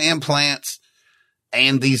 10 implants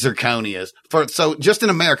and these zirconias. So just in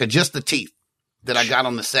America, just the teeth that I got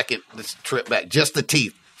on this trip back, just the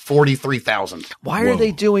teeth, 43,000. Why are Whoa.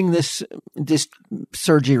 they doing this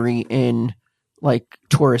surgery in like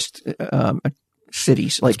tourist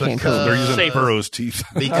cities like because- Cancun? They're using Safer. Burroughs teeth.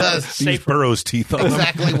 Because They use Burroughs teeth on them.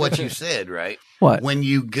 exactly what you said, right? What? When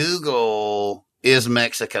you Google, is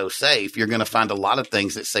Mexico safe? You're going to find a lot of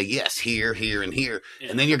things that say yes, here, here, and here.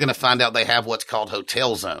 And then you're going to find out they have what's called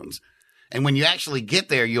hotel zones. And when you actually get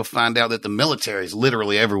there, you'll find out that the military is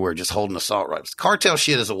literally everywhere just holding assault rifles. Cartel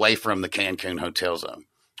shit is away from the Cancun hotel zone.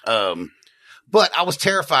 But I was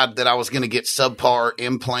terrified that I was going to get subpar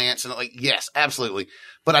implants. And like, yes, absolutely.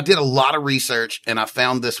 But I did a lot of research and I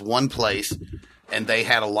found this one place and they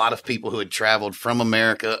had a lot of people who had traveled from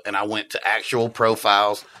America. And I went to actual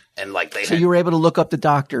profiles and like So you were able to look up the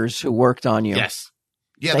doctors who worked on you. Yes.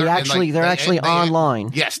 Yeah, they're actually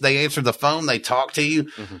online. Yes, they answer the phone. They talk to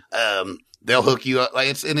you. They'll hook you up.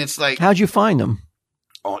 It's like, how'd you find them?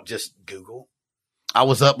 Oh, just Google. I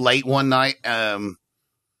was up late one night, and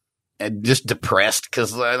just depressed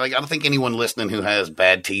because I don't think anyone listening who has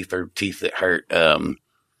bad teeth or teeth that hurt.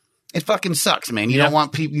 It fucking sucks, man. You don't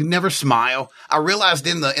want people. You never smile. I realized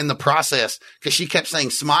in the process because she kept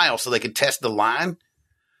saying smile so they could test the line.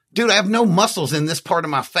 Dude, I have no muscles in this part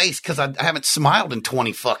of my face because I haven't smiled in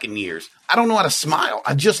 20 fucking years. I don't know how to smile.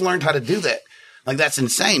 I just learned how to do that. Like, that's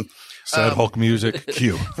insane. Sad Hulk music.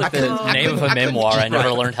 Cue. Like the name of a memoir. I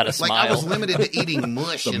never learned how to smile. Like, I was limited to eating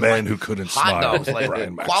mush. The and man who couldn't hot smile. dogs.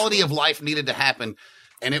 Like, quality of life needed to happen.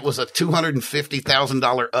 And it was a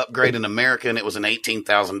 $250,000 upgrade in America, and it was an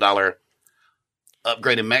 $18,000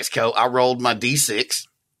 upgrade in Mexico. I rolled my D6,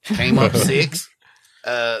 came up 6.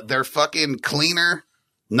 They're fucking cleaner,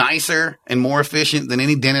 nicer, and more efficient than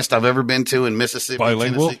any dentist I've ever been to in Mississippi.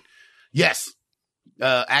 Bilingual? Tennessee. Yes.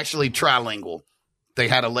 Actually trilingual. They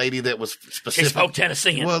had a lady that was specific. She spoke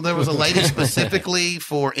Tennessean. Well, there was a lady specifically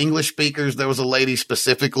for English speakers. There was a lady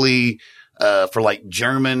specifically for like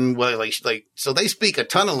German. So they speak a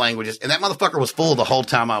ton of languages, and that motherfucker was full the whole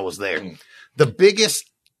time I was there. The biggest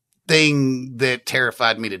thing that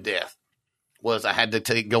terrified me to death was I had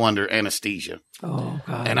to go under anesthesia. Oh,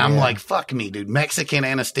 God. And I'm like, fuck me, dude. Mexican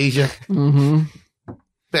anesthesia.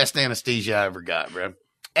 Best anesthesia I ever got, bro.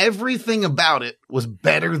 Everything about it was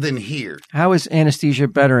better than here. How is anesthesia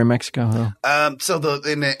better in Mexico, though? So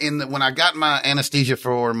when I got my anesthesia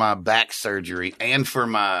for my back surgery and for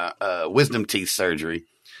my wisdom teeth surgery,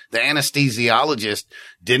 the anesthesiologist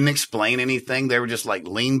didn't explain anything. They were just like,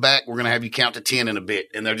 lean back. We're going to have you count to 10 in a bit.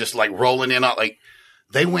 And they're just like rolling in. Like,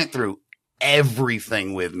 they went through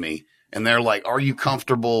everything with me. And they're like, are you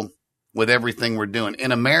comfortable with everything we're doing?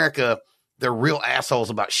 In America, they're real assholes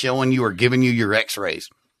about showing you or giving you your x-rays.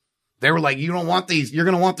 They were like, you don't want these. You're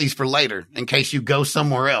going to want these for later in case you go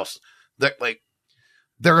somewhere else.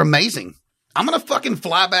 They're amazing. I'm going to fucking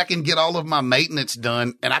fly back and get all of my maintenance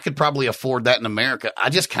done. And I could probably afford that in America. I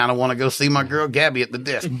just kind of want to go see my girl Gabby at the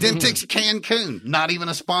desk. Dentix Cancun, not even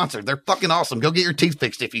a sponsor. They're fucking awesome. Go get your teeth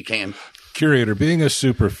fixed if you can. Curator, being a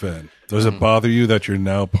super fan, does it bother you that you're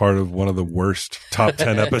now part of one of the worst top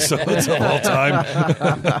 10 episodes of all time?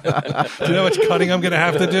 Do you know how much cutting I'm going to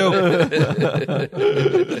have to do?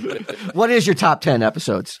 What is your top 10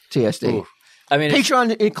 episodes, TSD? Ooh. I mean,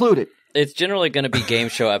 Patreon included. It's generally going to be game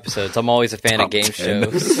show episodes. I'm always a fan of game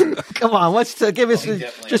shows. Come on, give us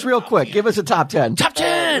just real quick. Give us a top 10. Top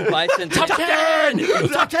 10! Bison, Top 10!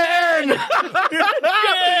 Top 10!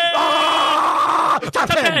 Top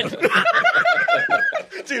 10!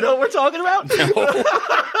 Do you know what we're talking about? No.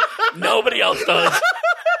 Nobody else does.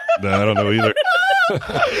 No, I don't know either.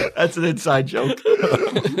 That's an inside joke.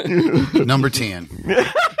 Number 10.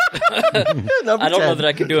 I don't know that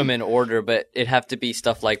I could do them in order, but it'd have to be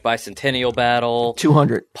stuff like Bicentennial Battle,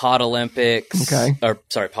 200, Pod Olympics,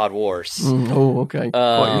 Pod Wars. Okay.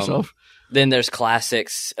 Caught yourself. Then there's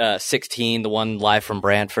classics. 16, the one live from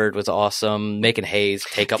Brantford was awesome. Making Hayes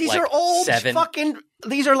take up These like are old 7.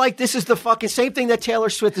 These are like, this is the fucking same thing that Taylor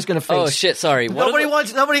Swift is going to face. Oh shit! Sorry. Nobody,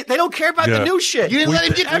 they don't care about the new shit. You didn't let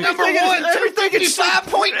him get to number 1. Everything is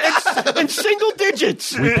 5 in single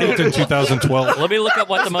digits. We peaked in 2012. Let me look up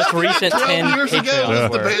what the most recent 10 years ago Patreons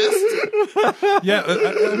was the were. best. Yeah,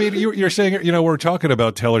 I mean, you're saying, we're talking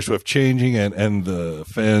about Taylor Swift changing and the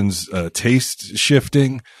fans' taste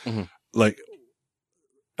shifting. Mm-hmm. Like,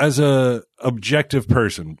 as a objective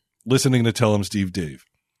person listening to Tell 'em Steve Dave,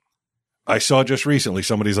 I saw just recently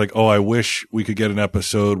somebody's like, oh, I wish we could get an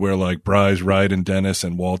episode where like Bry's riding Dennis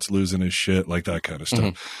and Walt's losing his shit, like that kind of stuff.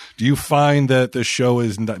 Mm-hmm. Do you find that the show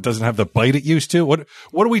doesn't have the bite it used to? What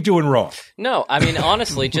are we doing wrong? No, I mean,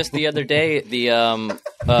 honestly, just the other day,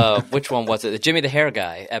 which one was it? The Jimmy the Hair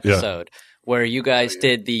Guy episode. Yeah. Where you guys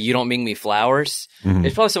did the You Don't Bring Me Flowers. Mm-hmm.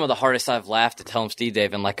 It's probably some of the hardest I've laughed to Tell 'em Steve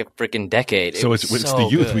Dave in like a freaking decade. So it's the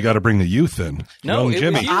youth. Good. We got to bring the youth in. No, Young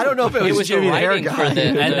Jimmy. I don't know if it was Jimmy the writing Hair for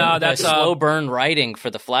Guy. That's slow burn writing for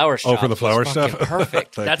the flower shop. Oh, for the flower stuff?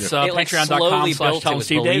 Perfect. That's it like patreon.com/Tell 'em It was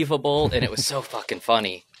Steve Dave. believable, and it was so fucking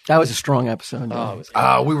funny. That was a strong episode. Oh, it was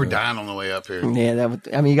Oh, we were dying on the way up here. Yeah,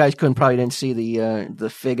 you guys probably didn't see the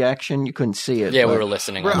fig action. You couldn't see it. yeah, we but- were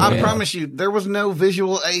listening. Bro, on the I way. promise you, there was no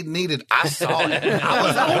visual aid needed. I saw it. I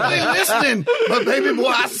was only listening, but baby boy,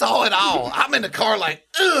 I saw it all. I'm in the car like,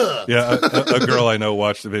 ugh. Yeah, a girl I know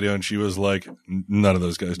watched the video and she was like, "None of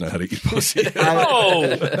those guys know how to eat pussy." Oh,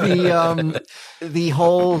 the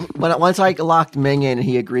whole once I locked Ming in,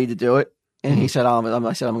 he agreed to do it. And he said, I'm going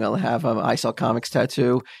to have an I Sell Comics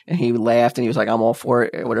tattoo. And he laughed and he was like, I'm all for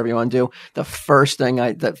it, whatever you want to do.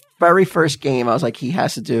 The very first game I was like, he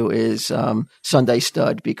has to do is Sunday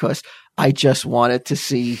Stud, because I just wanted to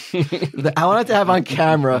see, I wanted to have on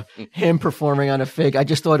camera him performing on a fig. I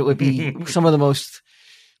just thought it would be some of the most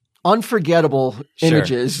unforgettable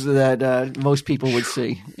images that most people would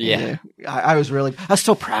see. Yeah. I was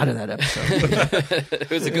so proud of that episode. It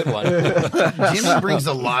was a good one. Jimmy brings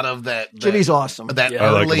a lot of that. Jimmy's awesome. That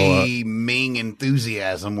I like him a early Ming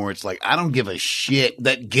enthusiasm where it's like, I don't give a shit.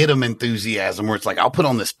 That get him enthusiasm where it's like, I'll put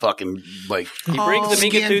on this fucking like He brings the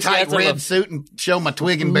Ming skin tight enthusiasm red of suit and show my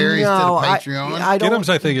twig and berries to the Patreon. I don't. Giddums,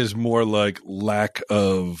 I think, is more like lack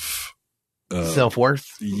of. Self-worth.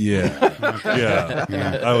 Yeah.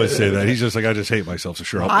 I would say that he's just like, I just hate myself, so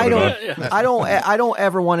sure, I'll put it on. I don't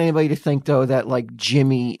ever want anybody to think though that like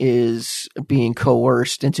Jimmy is being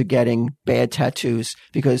coerced into getting bad tattoos,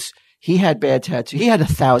 because he had bad tattoos. He had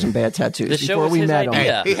 1,000 bad tattoos The show before was we his met him.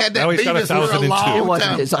 idea. He had that Now he's got Beavis for a 1,002. long It wasn't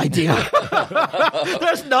time. his idea.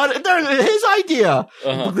 There's his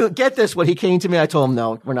idea. Get this, when he came to me, I told him,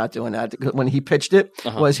 no, we're not doing that. When he pitched it,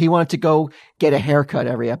 was he wanted to go get a haircut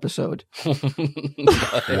every episode.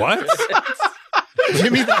 What?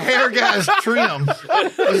 Jimmy the hair guy's trim.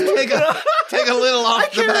 Just take a little off I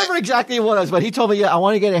the can't back. remember exactly what it was, but he told me, yeah, I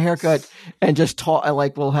want to get a haircut and just talk, and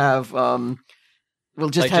like we'll have, we'll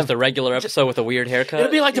just Like have. just a regular episode with a weird haircut.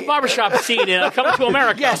 it'll be like the barbershop scene in Coming to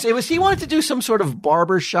America. Yes, it was. He wanted to do some sort of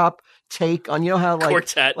barbershop take on, you know how like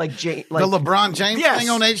Quartet. like The LeBron James Yes. thing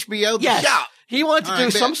on HBO. The yes. shop. He wanted to All do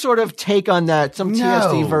right, some bet. sort of take on that, some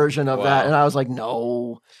TSD No. version of Wow. that, and I was like,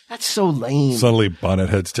 no, that's so lame. Suddenly, Bonnet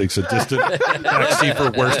Heads takes a distant backseat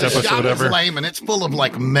for worst The episode shop is ever. lame, and it's full of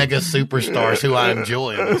like mega superstars who I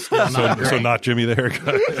enjoy. And it's still not So great. not Jimmy the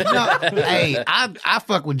haircut. No, hey, I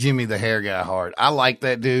fuck with Jimmy the hair guy hard. I like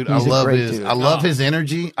that dude. He's I a love great his. dude. I love his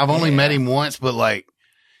energy. I've only met him once, but like,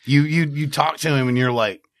 you talk to him and you're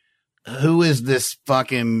like, who is this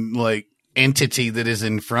fucking like entity that is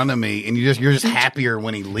in front of me? And you're just happier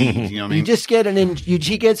when he leaves. You know what I You mean? just get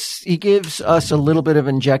he gives us a little bit of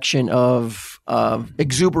injection of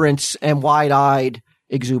exuberance and wide-eyed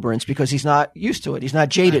exuberance, because he's not used to it. He's not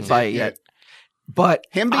jaded by it yet. But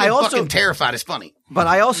Him being I also, fucking terrified is funny. but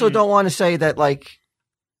I also don't want to say that like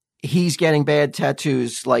he's getting bad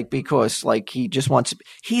tattoos, like because like he just wants.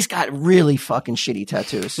 He's got really fucking shitty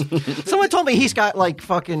tattoos. Someone told me he's got like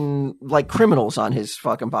fucking like criminals on his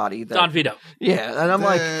fucking body. That, Don Vito. yeah, and I'm The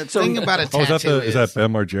like, so thing about a Oh, tattoo is that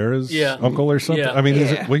Ben Margera's Yeah. uncle or something? Yeah. I mean,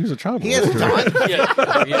 Yeah. he was a child he has molester. Don,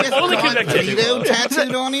 Yeah. he has Only Don convicted. Vito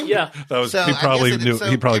tattooed on him. Yeah. That was So he I probably guess knew. so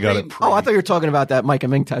He probably got every- it. oh, I thought you were talking about that Mike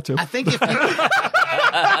and Ming tattoo. I think if you,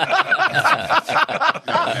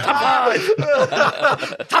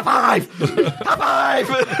 Top five, top five.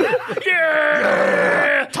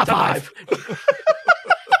 Yeah. Top five.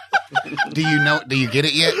 do you get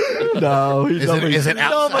it yet? No, Is it outside?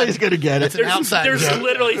 nobody's gonna get It's it. an outside There's joke.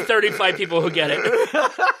 literally 35 people who get it.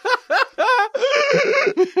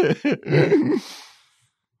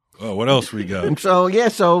 Oh, what else we got? So yeah,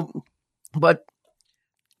 but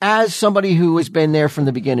as somebody who has been there from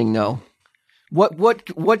the beginning, no. What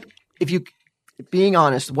if you, being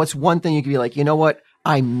honest, what's one thing you could be like, you know what,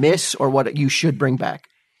 I miss, or what you should bring back,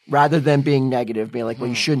 rather than being negative, being like, well,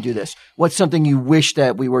 you shouldn't do this. What's something you wish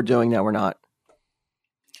that we were doing that we're not?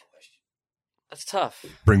 That's tough.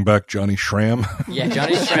 Bring back Johnny Schramm. Yeah,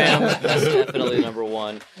 Johnny Schramm. That's definitely number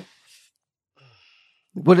one.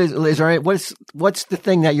 What is there? What's the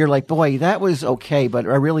thing that you're like, boy, that was okay, but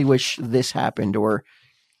I really wish this happened, or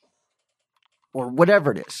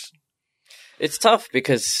whatever it is. It's tough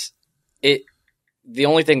because the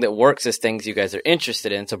only thing that works is things you guys are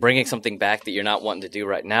interested in. So bringing something back that you're not wanting to do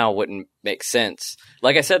right now wouldn't make sense.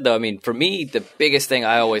 Like I said, though, I mean, for me, the biggest thing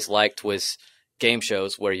I always liked was game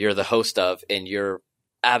shows where you're the host of and you're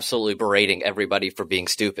absolutely berating everybody for being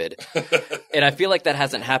stupid. And I feel like that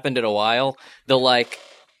hasn't happened in a while.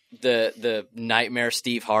 The nightmare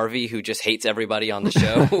Steve Harvey who just hates everybody on the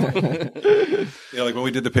show. Yeah, like when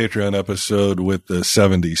we did the Patreon episode with the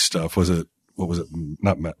 70s stuff, was it was it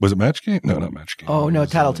Match Game? No, not Match Game. Oh no,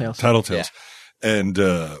 It was, Tattletales. Tattletales. And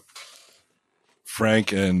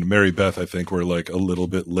Frank and Mary Beth, I think, were like a little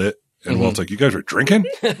bit lit And Walt's like, you guys were drinking?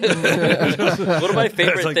 One of my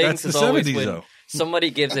favorite like, things that's is the always 70s, when though. somebody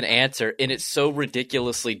gives an answer and it's so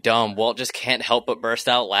ridiculously dumb, Walt just can't help but burst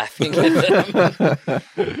out laughing at them.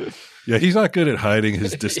 Yeah, he's not good at hiding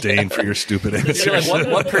his disdain for your stupid answers. You're like,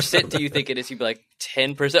 what percent do you think it is? He'd be like,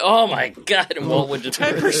 10%. Oh my God. And Walt would just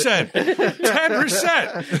 10%.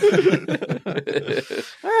 10%.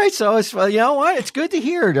 All right, so it's you know what? It's good to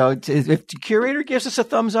hear though. If the curator gives us a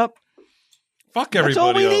thumbs up, Fuck that's everybody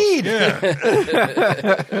all we else. need. Yeah.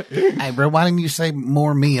 Hey, bro, why didn't you say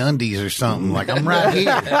more me undies or something? Like, I'm right here.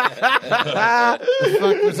 The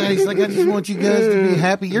fuck was that? He's like, I just want you guys to be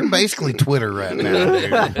happy. You're basically Twitter right now,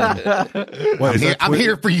 dude. What, is that I'm Twitter?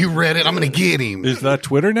 here for you, Reddit. I'm going to get him. Is that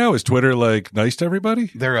Twitter now? Is Twitter like nice to everybody?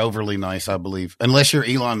 They're overly nice, I believe. Unless you're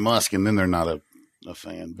Elon Musk, and then they're not a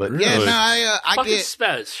fan. But yeah, Really? no, I Fucking get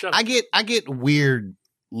spez. Shut up. I get weird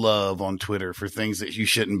love on Twitter for things that you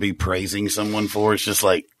shouldn't be praising someone for. It's just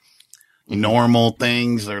like normal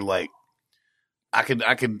things. Or like I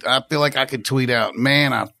feel like I could tweet out,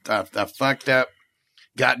 man, I fucked up,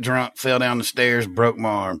 got drunk, fell down the stairs, broke my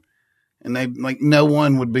arm. And they like, no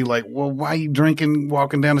one would be like, well, why are you drinking,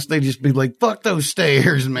 walking down the stairs? Just be like, fuck those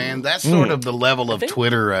stairs, man. That's sort of the level of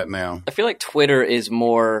Twitter right now. I feel like Twitter is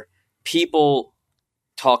more people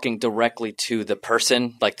talking directly to the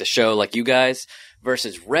person, like the show, like you guys,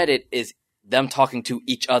 versus Reddit is them talking to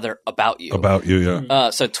each other about you. About you, yeah.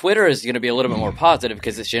 So Twitter is going to be a little bit more positive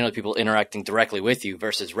because it's generally people interacting directly with you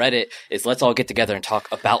versus Reddit is let's all get together and talk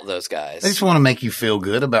about those guys. They just want to make you feel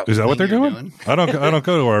good about Is that what they're thing you're doing? I don't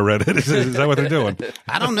go to our Reddit. Is that what they're doing?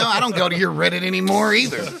 I don't know. I don't go to your Reddit anymore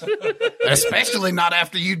either. Especially not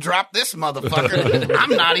after you drop this motherfucker. I'm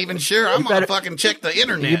not even sure. I'm going to fucking check the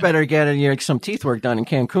internet. You better get some teeth work done in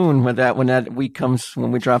Cancun when that week comes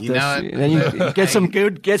when we drop You this. know it. Then you get some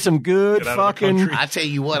good Get out of the fucking. country. I tell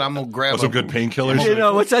you what, I'm going to grab Some good painkillers. You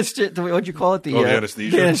know what's that? What'd you call it? The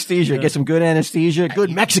anesthesia? The anesthesia. Get some good anesthesia.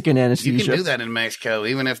 Good Mexican You anesthesia. can do that in Mexico,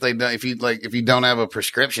 even if they don't, if you don't have a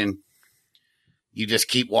prescription, you just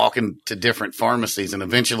keep walking to different pharmacies, and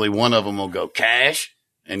eventually one of them will go cash,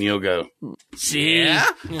 and you'll go, yeah,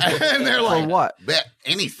 and they're like, what? Bet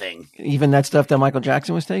anything. Even that stuff that Michael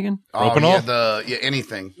Jackson was taking. Propanol? Yeah,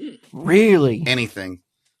 anything, Really? anything.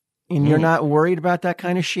 And you're not worried about that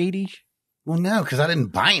kind of shady? Well, no, because I didn't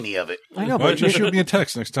buy any of it. I know, Why but don't you shoot me a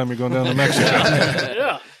text next time you're going down to Mexico?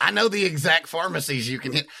 Yeah. I know the exact pharmacies you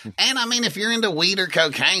can hit. And I mean, if you're into weed or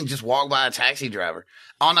cocaine, just walk by a taxi driver.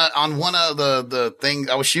 On one of the things,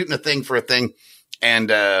 I was shooting a thing for a thing, and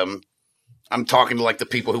I'm talking to like the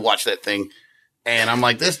people who watch that thing, and I'm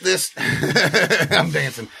like, this, I'm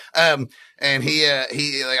dancing. And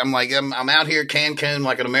I'm like, I'm out here Cancun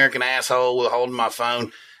like an American asshole holding my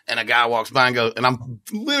phone. And a guy walks by and goes, and I'm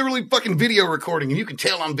literally fucking video recording, and you can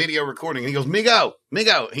tell I'm video recording. And he goes, Migo.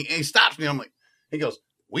 He stops me. I'm like, he goes,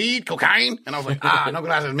 weed, cocaine? And I was like, no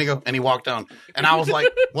gracias, amigo. And he walked on. And I was like,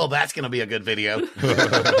 well, that's going to be a good video.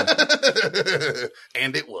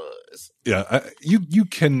 And it was. Yeah, you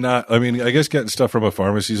cannot. I mean, I guess getting stuff from a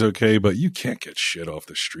pharmacy is okay, but you can't get shit off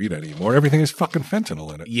the street anymore. Everything is fucking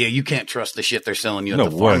fentanyl in it. Yeah, you can't trust the shit they're selling you at No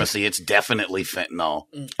the way. pharmacy. It's definitely fentanyl.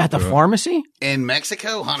 at the pharmacy? In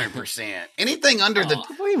Mexico, 100%. Anything under the...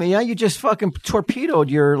 Wait a minute, yeah, you just fucking torpedoed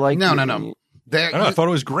your like. No. I don't know, I thought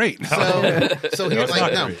it was great. So here's it's not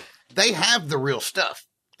like, no, great. they have the real stuff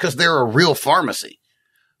because they're a real pharmacy.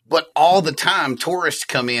 But all the time, tourists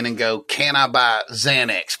come in and go, can I buy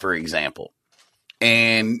Xanax, for example?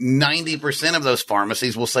 And 90% of those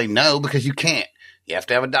pharmacies will say no because you can't. You have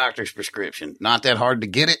to have a doctor's prescription. Not that hard to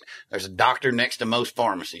get it. There's a doctor next to most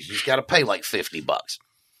pharmacies. You just got to pay like $50.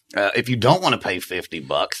 If you don't want to pay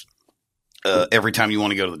 $50 every time you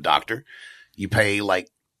want to go to the doctor, you pay like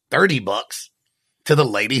 $30 to the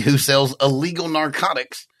lady who sells illegal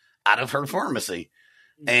narcotics out of her pharmacy.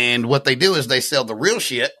 And what they do is they sell the real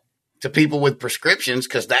shit to people with prescriptions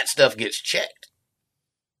because that stuff gets checked.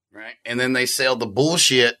 Right. And then they sell the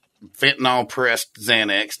bullshit fentanyl pressed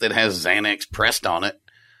Xanax that has Xanax pressed on it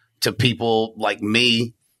to people like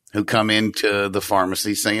me who come into the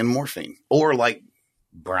pharmacy saying morphine, or like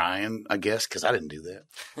Brian, I guess, because I didn't do that.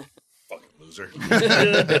 Fucking loser.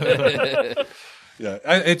 Yeah,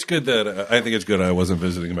 it's good that I think it's good I wasn't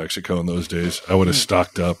visiting Mexico in those days. I would have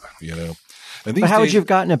stocked up, you know. And these But how would days, you have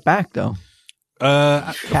gotten it back though?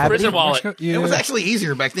 Cavity? Prison wallet. Yeah. It was actually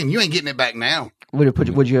easier back then. You ain't getting it back now.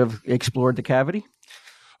 Would you have explored the cavity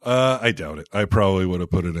I doubt it. I probably would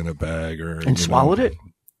have put it in a bag or and swallowed it?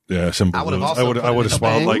 Yeah, some I would have balloons. also I would put it in have a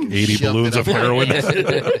swallowed bag, like 80 shoved balloons it of up. heroin,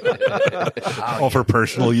 all for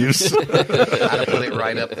personal use. I'd have put it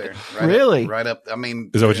right up there. Really? Right up. I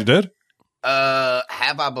mean, Is that what you did?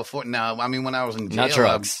 have I before? No, I mean when I was in jail, Not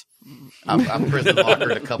drugs. I've prison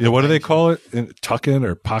lockered a couple. Yeah, what do they things. call it? Tucking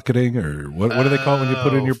or pocketing or what do they call it when you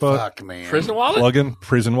put it in your butt? Fuck, man. Prison wallet? Plugging,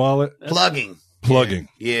 prison wallet, Plugging. plugging.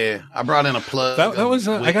 Yeah, I brought in a plug. That was,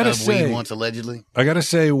 I gotta of say- weed once allegedly. I got to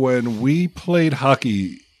say, when we played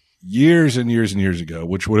hockey years and years and years ago,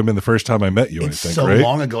 which would have been the first time I met you, It's I think, so right?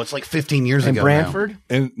 long ago. It's like 15 years In ago. Brantford?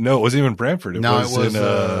 And no, it wasn't even Brantford. No, it was.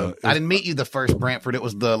 in, I didn't meet you the first Brantford. It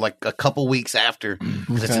was a couple weeks after.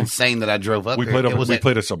 'Cause It's insane that I drove up. we here. played It was we at-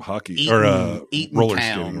 played at some hockey Eaton- or Eaton roller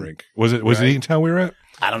Town. skating rink. Was it Eatontown we were at?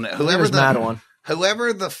 I don't know. Whoever's Madawan.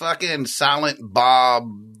 Whoever the fucking Silent Bob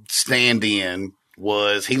stand-in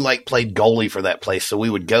was, he like played goalie for that place. So we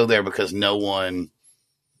would go there because no one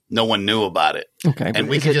knew about it. Okay, And but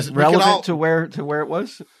we is could it just- we could relevant all- to where it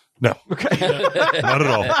was. No, Okay, not at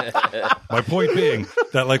all. My point being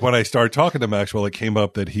that, like, when I started talking to Maxwell, it came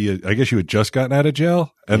up that I guess you had just gotten out of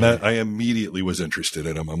jail, and that I immediately was interested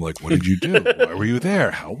in him. I'm like, what did you do? Why were you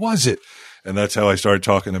there? How was it? And that's how I started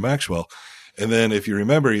talking to Maxwell. And then, if you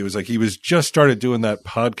remember, he was just started doing that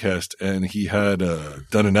podcast, and he had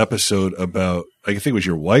done an episode about, I think it was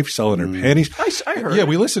your wife selling her panties. I heard. Yeah,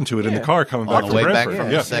 we listened to it in the car coming back On the from way Brantford. back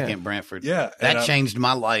from yeah. the second Brantford. Yeah, That and, changed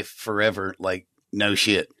my life forever. Like, no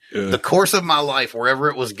shit. Yeah. The course of my life, wherever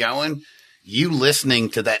it was going, you listening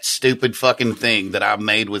to that stupid fucking thing that I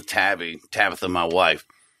made with Tabitha, my wife,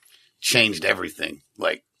 changed everything.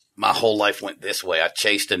 Like, my whole life went this way. I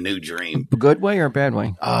chased a new dream. A good way or a bad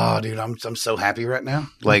way? Oh, dude, I'm so happy right now.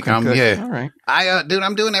 Like, Okay, good. yeah. All right, Dude,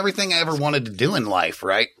 I'm doing everything I ever wanted to do in life,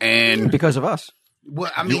 right? And because of us.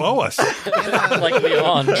 well, I mean, You owe us. Like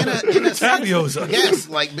Leon. in a sense, Tabio's us. yes,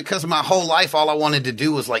 like, because my whole life, all I wanted to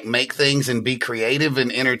do was like make things and be creative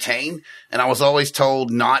and entertain. And I was always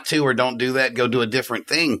told not to, or don't do that, go do a different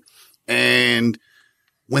thing. And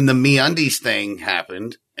when the MeUndies thing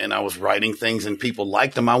happened and I was writing things and people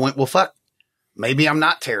liked them, I went, well, fuck, maybe I'm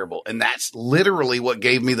not terrible. And that's literally what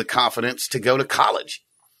gave me the confidence to go to college,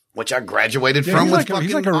 which I graduated Yeah, from he's with like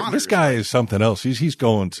fucking this honors. guy is something else. He's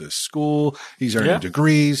going to school. He's earning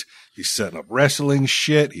degrees. He's setting up wrestling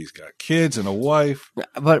shit. He's got kids and a wife.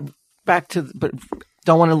 But back to but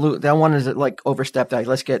don't want to lose. Don't want to like overstep that.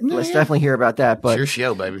 Let's definitely hear about that. It's But your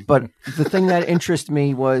show, baby. but the thing that interested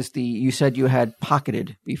me was you said you had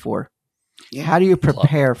pocketed before. Yeah. How do you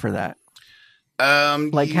prepare for that?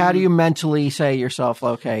 Like, how do you you mentally say to yourself,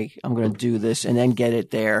 okay, I'm going to do this and then get it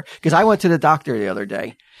there? Because I went to the doctor the other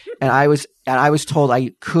day and I was told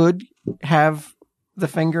I could have the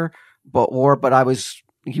finger, but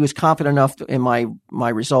he was confident enough in my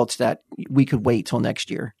results that we could wait till next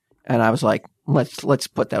year. And I was like, let's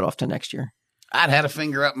put that off to next year. I'd had a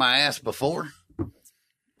finger up my ass before,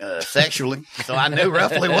 sexually, so I knew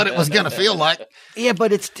roughly what it was going to feel like. Yeah,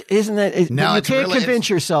 but isn't that? No, you it's can't really- convince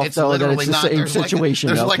yourself it's though that literally it's the not. same There's situation.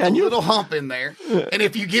 There's though, like can a you? little hump in there, and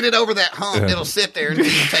if you get it over that hump, it'll sit there until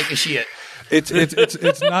you take a shit. It's not.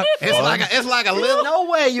 It's fun. like a little. No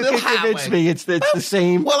way you little can convince highway. me it's the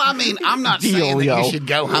same. Well, I mean, I'm not Deal, saying that yo. you should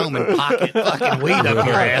go home and pocket fucking weed up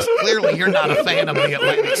your ass. Clearly, you're not a fan of the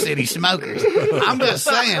Atlantic City Smokers. I'm just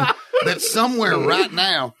saying that somewhere right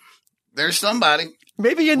now, there's somebody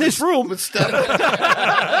Maybe in this room. with stuff.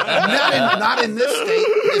 not in this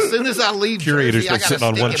state. As soon as I leave, Curator's Jersey, I been gotta sitting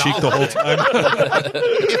on stick one it cheek all the whole out. time.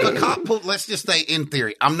 If a cop pulled, let's just say in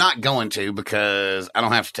theory, I'm not going to because I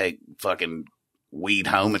don't have to take fucking weed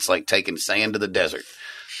home. It's like taking sand to the desert.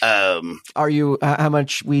 Are you? How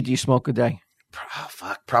much weed do you smoke a day?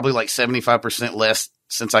 Probably like 75% less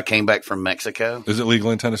since I came back from Mexico. Is it legal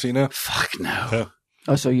in Tennessee now? Fuck no.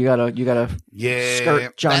 Oh, so you gotta Yeah.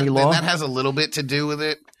 skirt Johnny that, Law? That has a little bit to do with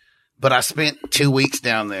it. But I spent 2 weeks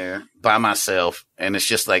down there by myself, and it's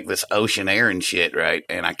just like this ocean air and shit, right?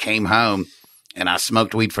 And I came home and I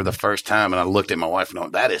smoked weed for the first time, and I looked at my wife and I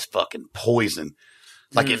went, that is fucking poison.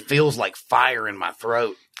 Like it feels like fire in my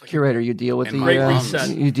throat. Curator, you deal with And the Great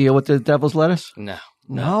Reset. you deal with the devil's lettuce? No.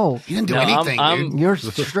 No, You didn't do No, anything, I'm- dude. you're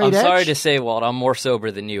straight I'm edge. sorry to say, Walt, I'm more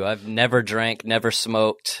sober than you. I've never drank, never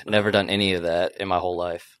smoked, never done any of that in my whole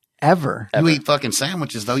life. Ever. You eat fucking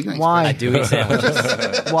sandwiches, though. You ain't Why? I do eat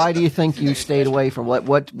sandwiches. Why do you think you stayed away from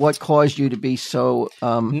what caused you to be so Why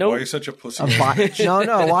are No, you such a pussy? no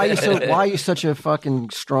why are you such a fucking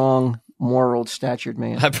strong moral statured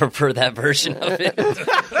man? I prefer that version of it.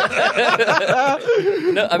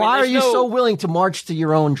 No, I mean, Why are there's you no so willing to march to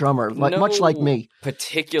your own drummer, like much like me?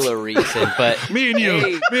 Particular reason, but Me and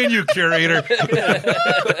you, curator.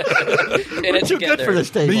 in it Too good for this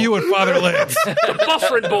table. Me, you, and Father Lance. The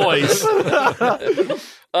Buffering Boys.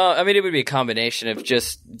 I mean, it would be a combination of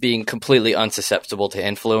just being completely unsusceptible to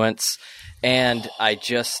influence and I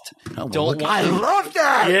just don't I want. love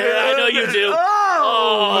that. Yeah, I know you do.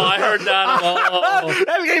 Oh, I heard that. Oh.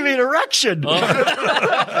 That gave me an erection.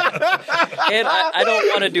 And I don't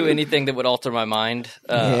want to do anything that would alter my mind.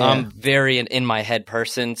 I'm very an in my head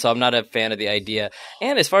person, so I'm not a fan of the idea.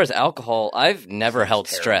 And as far as alcohol, I've never held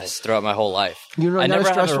stress throughout my whole life. You're I not a never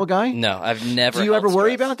have stressful guy? No, I've never. Do you held ever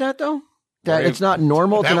worry stress. about that, though? That it's not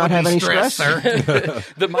normal to That not would have be any stress, stress? sir.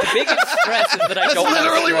 My biggest stress is that I That's don't have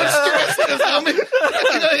literally what stress. stress is, homie.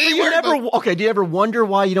 Do you ever wonder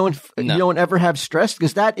why you don't ever have stress?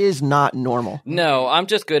 Because that is not normal. No, I'm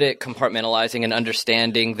just good at compartmentalizing and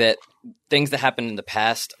understanding that things that happened in the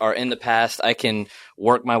past are in the past. I can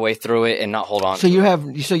work my way through it and not hold on. So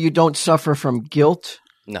to you don't suffer from guilt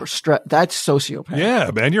No. or stress. That's sociopath. Yeah,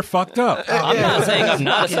 man, you're fucked up. I'm not saying I'm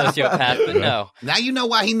not a sociopath, but no, Now you know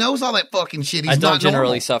why he knows all that fucking shit. He's I don't not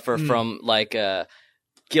generally normal. suffer from like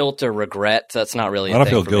guilt or regret. That's not really. I don't a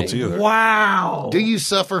feel thing for guilty me. either. Wow. Do you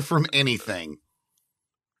suffer from anything?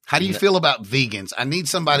 How do you feel about vegans? I need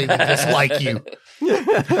somebody to dislike you.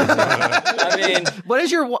 I mean,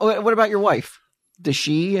 What about your wife? Does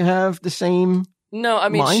she have the same no. I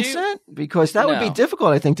mean, mindset? Because that would be No.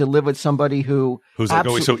 difficult, I think, to live with somebody who's like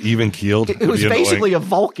always so even keeled? who's basically a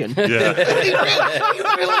Vulcan. Yeah. He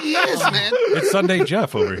really is, man. It's Sunday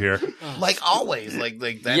Jeff over here. Like always, like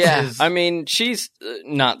that's yeah. his. I mean, she's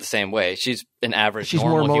not the same way. She's an average, She's more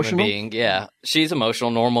normal emotional? human being. Yeah, she's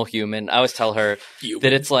emotional, normal human. I always tell her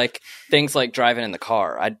that it's like things like driving in the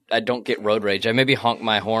car. I don't get road rage. I maybe honk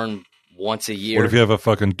my horn once a year. What if you have a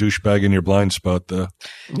fucking douchebag in your blind spot, though?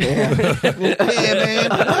 Yeah, man.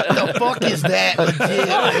 What the fuck is that?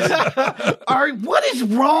 Legit? All right, what is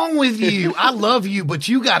wrong with you? I love you, but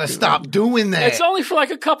you got to stop doing that. It's only for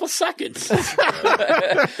like a couple seconds.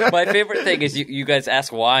 My favorite thing is you guys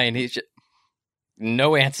ask why, and he's just,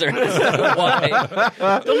 no answer. Why?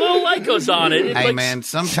 The little light goes on. It Hey like, man,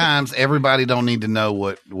 sometimes everybody don't need to know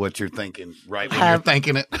what you're thinking right when you're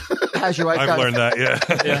thinking it. Has your wife I've learned that,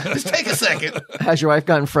 yeah. Just take a second. Has your wife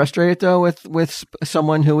gotten frustrated though with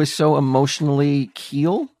someone who is so emotionally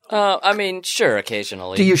keel? I mean, sure,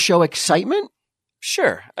 occasionally. Do you show excitement?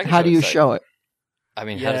 Sure. I can How do you excitement. show it? I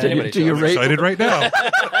mean, Yeah. how does Do you- anybody do you show rate- Excited right now.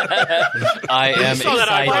 I am saw that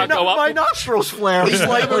eyebrow excited. go up. My nostrils flare He's never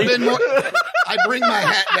slightly. been more. I bring my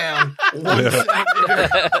hat down.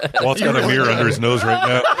 Walt's got a mirror under his nose right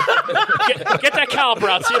now. get that caliper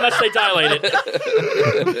out. See how much they dilate it.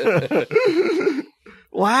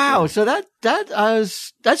 Wow, so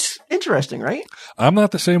that's interesting, right? I'm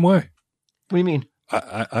not the same way. What do you mean?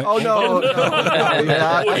 Oh, No, you're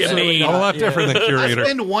not. What do you Absolutely mean? I'm a not. lot different than curator.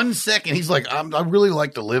 In 1 second, he's like, I really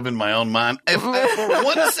like to live in my own mind. If for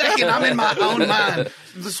 1 second I'm in my own mind,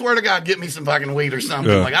 I swear to God, get me some fucking weed or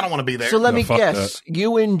something. Yeah. Like, I don't want to be there. So let No, me fuck guess.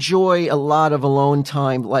 You enjoy a lot of alone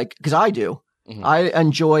time, like because I do. Mhm. I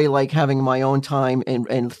enjoy like having my own time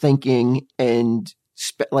and thinking and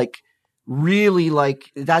like really like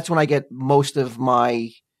that's when I get most of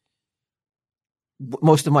my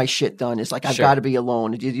shit done. Is like I've Sure. got to be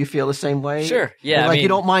alone. Do you feel the same way? Sure. Yeah. Or, I like mean, you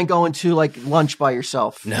don't mind going to like lunch by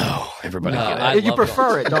yourself. No, Everybody No, get it. I You love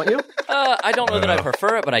prefer it, don't you? I don't know that I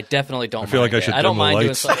prefer it, but I definitely don't. I feel like mind I should it. I don't dim the mind doing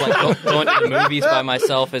lights. stuff like going to the movies by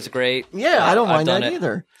myself is great. Yeah, I don't I've mind done that it.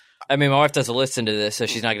 either. I mean, my wife doesn't listen to this, so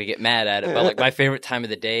she's not going to get mad at it. But like, my favorite time of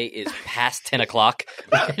the day is past 10 o'clock.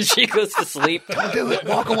 She goes to sleep. Do it.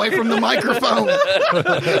 Walk away from the microphone.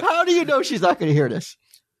 How do you know she's not going to hear this?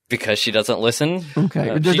 Because she doesn't listen. Okay,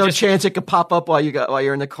 No, there's she no just- chance it could pop up while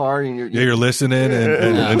you're in the car and Yeah, you're listening,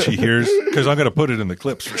 and she hears because I'm going to put it in the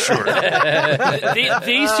clips for sure.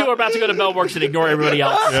 These two are about to go to Bellworks and ignore everybody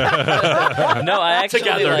else. No, I actually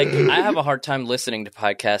Together. I have a hard time listening to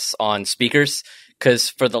podcasts on speakers because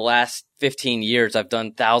for the last 15 years I've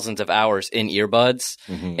done thousands of hours in earbuds,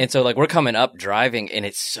 and so like we're coming up driving, and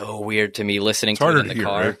it's so weird to me listening It's to it harder in to the hear,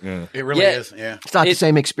 car. right? Yeah. It really Yeah. is. Yeah. It's not the It-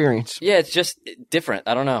 same experience. Yeah, it's just different.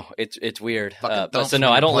 I don't know. It's weird. Fucking But dumps so no,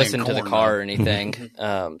 when I you're don't playing listen to the corn, car though. or anything.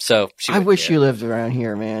 So she I wouldn't wish care. you lived around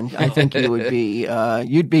here, man. I think you would be.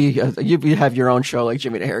 You'd have your own show like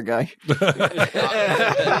Jimmy the Hair Guy.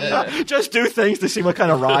 Just do things to see what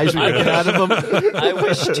kind of rise we can get out of them. I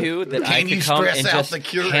wish too that I Can you could come stress and out just the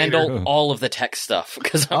curator? handle all of the tech stuff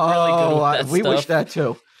because I'm really good with that we stuff. wish that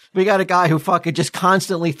too. We got a guy who fucking just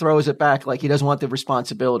constantly throws it back like he doesn't want the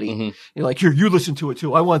responsibility. Mm-hmm. You're like, here, you listen to it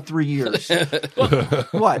too. I want 3 years.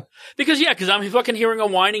 What? Because I'm fucking hearing a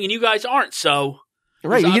whining and you guys aren't. So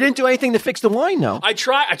Right. You didn't do anything to fix the wine, though. I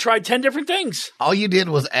tried 10 different things. All you did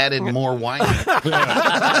was added more wine.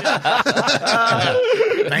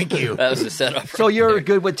 Thank you. That was the setup. So right you're there.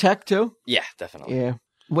 good with tech too? Yeah, definitely. Yeah.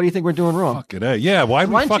 What do you think we're doing wrong? Fucking A. Yeah, why'd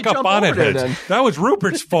we Why don't fuck you up jump bonnet over there, heads? then? That was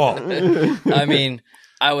Rupert's fault. I mean,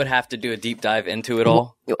 I would have to do a deep dive into it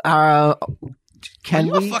all. Can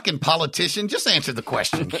Are you we a fucking politician? Just answer the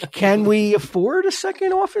question. can we afford a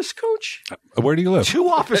second office coach? Where do you live? 2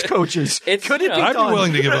 office coaches. It's, Could you it know, be I'd done? be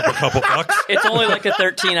willing to give up a couple bucks. It's only like a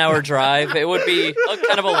 13-hour drive. It would be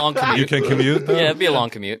kind of a long commute. You can commute, though? Yeah, it'd be a long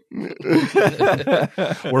commute.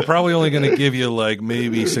 We're probably only going to give you like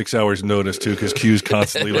maybe 6 hours notice too, because Q's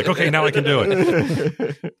constantly like, okay, now I can do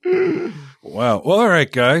it. Wow. Well, all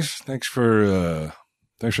right, guys. Thanks for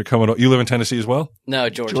coming. You live in Tennessee as well? No,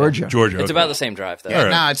 Georgia. Georgia. It's okay. about the same drive, though. Yeah,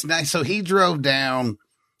 right. no, it's nice. So he drove down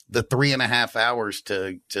the 3.5 hours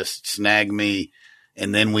to snag me.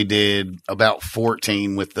 And then we did about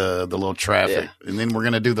 14 with the little traffic. Yeah. And then we're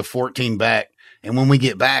going to do the 14 back. And when we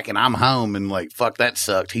get back and I'm home and like, fuck, that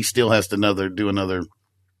sucked. He still has to do another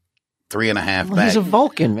 3.5 Well, back. he's a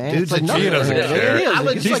Vulcan, man. Dude's It's like a He nothing. doesn't It care.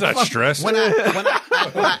 is. He's It's not like, stressed. When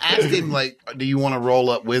I asked him, like, do you want to roll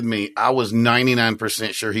up with me? I was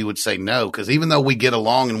 99% sure he would say no. Because even though we get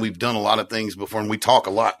along and we've done a lot of things before and we talk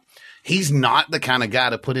a lot, he's not the kind of guy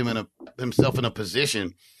to put himself in a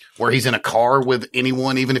position where he's in a car with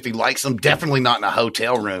anyone, even if he likes them. Definitely not in a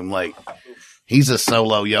hotel room. Like, he's a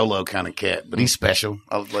solo YOLO kind of cat, but he's special.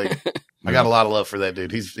 I was like, I got a lot of love for that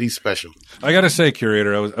dude. He's special. I got to say,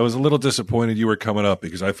 Curator, I was a little disappointed you were coming up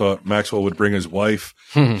because I thought Maxwell would bring his wife.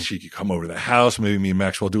 She could come over to the house. Maybe me and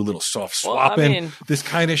Maxwell do a little soft Well, I swapping. mean, this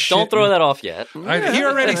kind of shit. Don't throw that off yet. He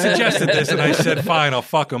already suggested this, and I said, fine, I'll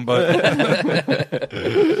fuck him. But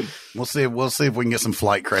We'll see if we can get some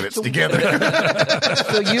flight credits together.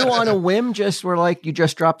 So you on a whim just were like, you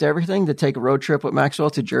just dropped everything to take a road trip with Maxwell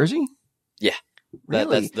to Jersey? Yeah.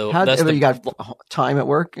 Really? That's the- How, that's the- you got time at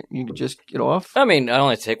work? You could just get off? I mean, I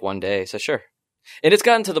only take one day, so sure. And it's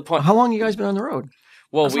gotten to the point. How long you guys been on the road?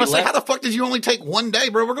 I Well, was we going to say, left. how the fuck did you only take one day,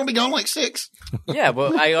 bro? We're going to be gone like 6. Yeah,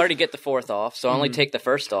 but I already get the 4th off, so I only take the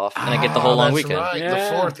 1st off, and I get the whole long That's weekend. right, Yeah.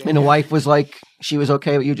 the 4th. And the wife was like, she was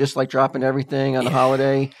okay with you just like dropping everything on the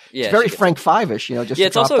holiday. Yeah, It's very she- Frank Five-ish, just Yeah, to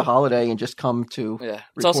it's drop also- the holiday and just come to. Yeah,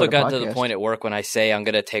 it's also record a gotten to the podcast. point at work when I say I'm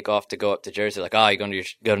going to take off to go up to Jersey, like, oh, you're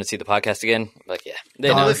going to see the podcast again? I'm like, yeah, they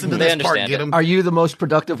Don't know. listen to They this part, understand get it. him. Are you the most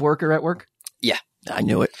productive worker at work? Yeah. I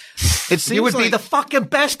knew it. It seems You would be like- the fucking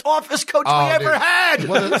best office coach we ever dude. had.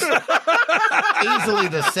 Well, it's easily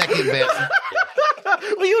the second best.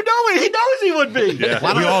 Well, you know it. He knows he would be.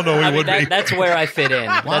 yeah, we all know he I mean, would be. that's where I fit in.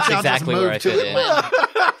 Why That's don't y'all exactly just where move I to fit in.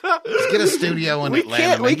 Atlanta? Let's get a studio in We Atlanta.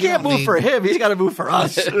 can't. man. We You can't don't move need- for him. He's got to move for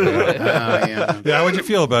us. Yeah. Yeah, how'd you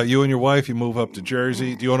feel about you and your wife? You move up to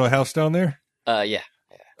Jersey. Do you own a house down there? Yeah.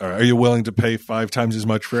 Or are you willing to pay 5 times as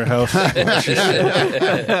much for a house? And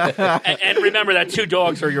remember that 2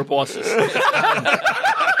 dogs are your bosses.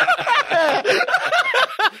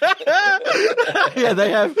 Yeah,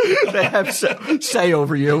 they have say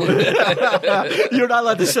over you. You're not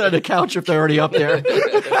allowed to sit on the couch if they're already up there.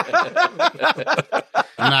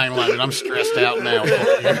 I'm not even lying. I'm stressed out now.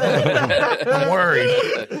 I'm worried.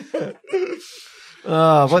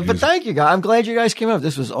 But thank you guys. I'm glad you guys came up.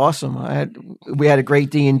 This was awesome. We had a great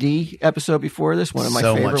D&D episode before this. One of my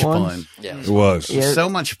So favorite much ones. fun. Yeah. It was. Yeah. So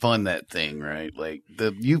much fun, that thing, right? Like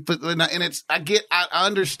and it's, I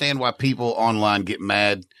understand why people online get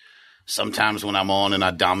mad sometimes when I'm on and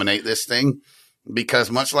I dominate this thing,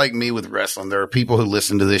 because much like me with wrestling, there are people who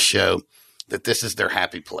listen to this show that this is their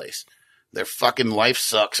happy place. Their fucking life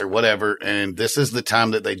sucks or whatever. And this is the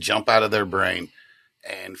time that they jump out of their brain.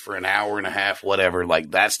 And for an hour and a half, whatever, like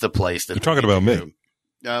that's the place that You're talking about me.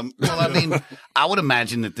 Well, I mean, I would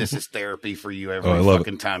imagine that this is therapy for you every Oh, I love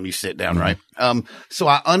fucking time you sit down, right? So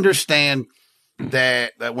I understand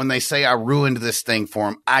that when they say I ruined this thing for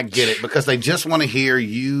them, I get it, because they just want to hear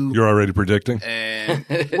you. You're already predicting? And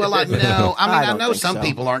well, I know. I mean, I don't know think some so.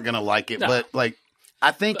 people aren't going to like it, No. but like, I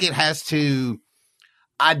think it has to.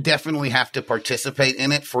 I definitely have to participate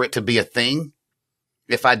in it for it to be a thing.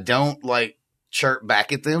 If I don't like chirp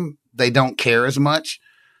back at them, they don't care as much.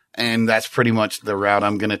 And that's pretty much the route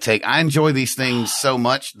I'm going to take. I enjoy these things so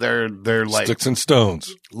much. They're like Sticks and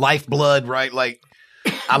stones. lifeblood, right? Like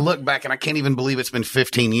I look back and I can't even believe it's been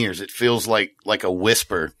 15 years. It feels like a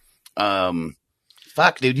whisper.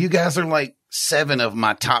 Fuck, dude, you guys are like 7 of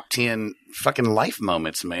my top 10 fucking life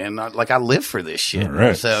moments, man. I live for this shit. All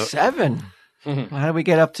right. So 7. How do we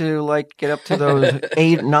get up to those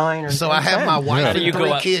 8, 9, or I have 10? my wife Yeah. and You go 3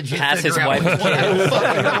 up kids. You past figure his out wife and what the kids.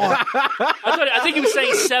 fuck you want. I think he was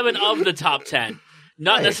saying 7 of the top 10.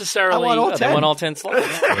 Not Hey, necessarily. I want all They 10. want all 10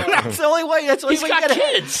 slots. That's the only way. That's the only He's way got you get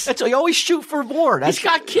kids. That's you always shoot for more. That's, He's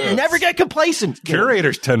got kids. Never get complacent.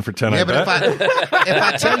 Curator's 10 for 10. Yeah, I but bet. if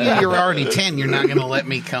I tell you you're already 10, you're not going to let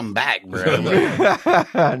me come back, bro.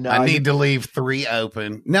 Like, No, I need to leave 3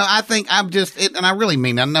 open. No, I think I'm just, and I really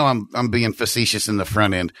mean, I know I'm being facetious in the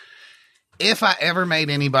front end. If I ever made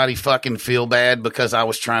anybody fucking feel bad because I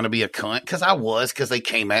was trying to be a cunt, because they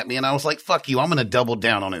came at me and I was like, fuck you, I'm going to double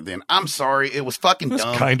down on it then. I'm sorry. It was fucking It's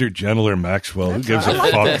dumb. kinder, gentler Maxwell. Who gives a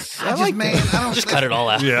like fuck? this. I just, man, I don't Just cut it all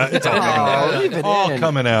out. Yeah, it's Oh, leave it all in.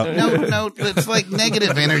 coming out. No, it's like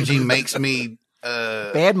negative energy makes me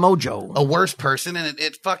Bad mojo. a worse person, and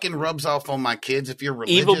it fucking rubs off on my kids if you're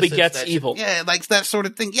religious. Evil it's begets that evil. Yeah, like that sort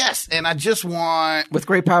of thing. Yes, and I just want. With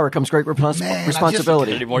great power comes great Man,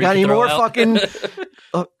 responsibility. I just- Any more Got you any can more throw out?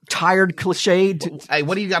 fucking tired, cliched? Hey,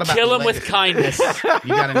 what do you got about Kill him with kindness. You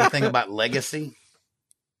got anything about legacy?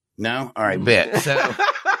 No? All right, bet.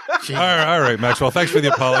 So, All right, Maxwell. Thanks for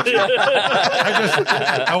the apology.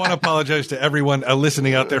 I want to apologize to everyone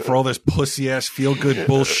listening out there for all this pussy ass feel good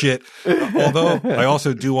bullshit. Although I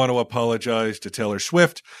also do want to apologize to Taylor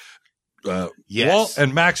Swift. yes. Walt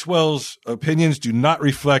and Maxwell's opinions do not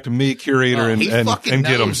reflect me, Curator, and he get fucking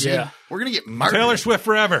them. knows, dude. Yeah. We're going to get murdered. Taylor Swift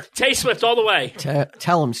forever. Tay Swift all the way.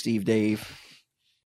 Tell him, Steve Dave.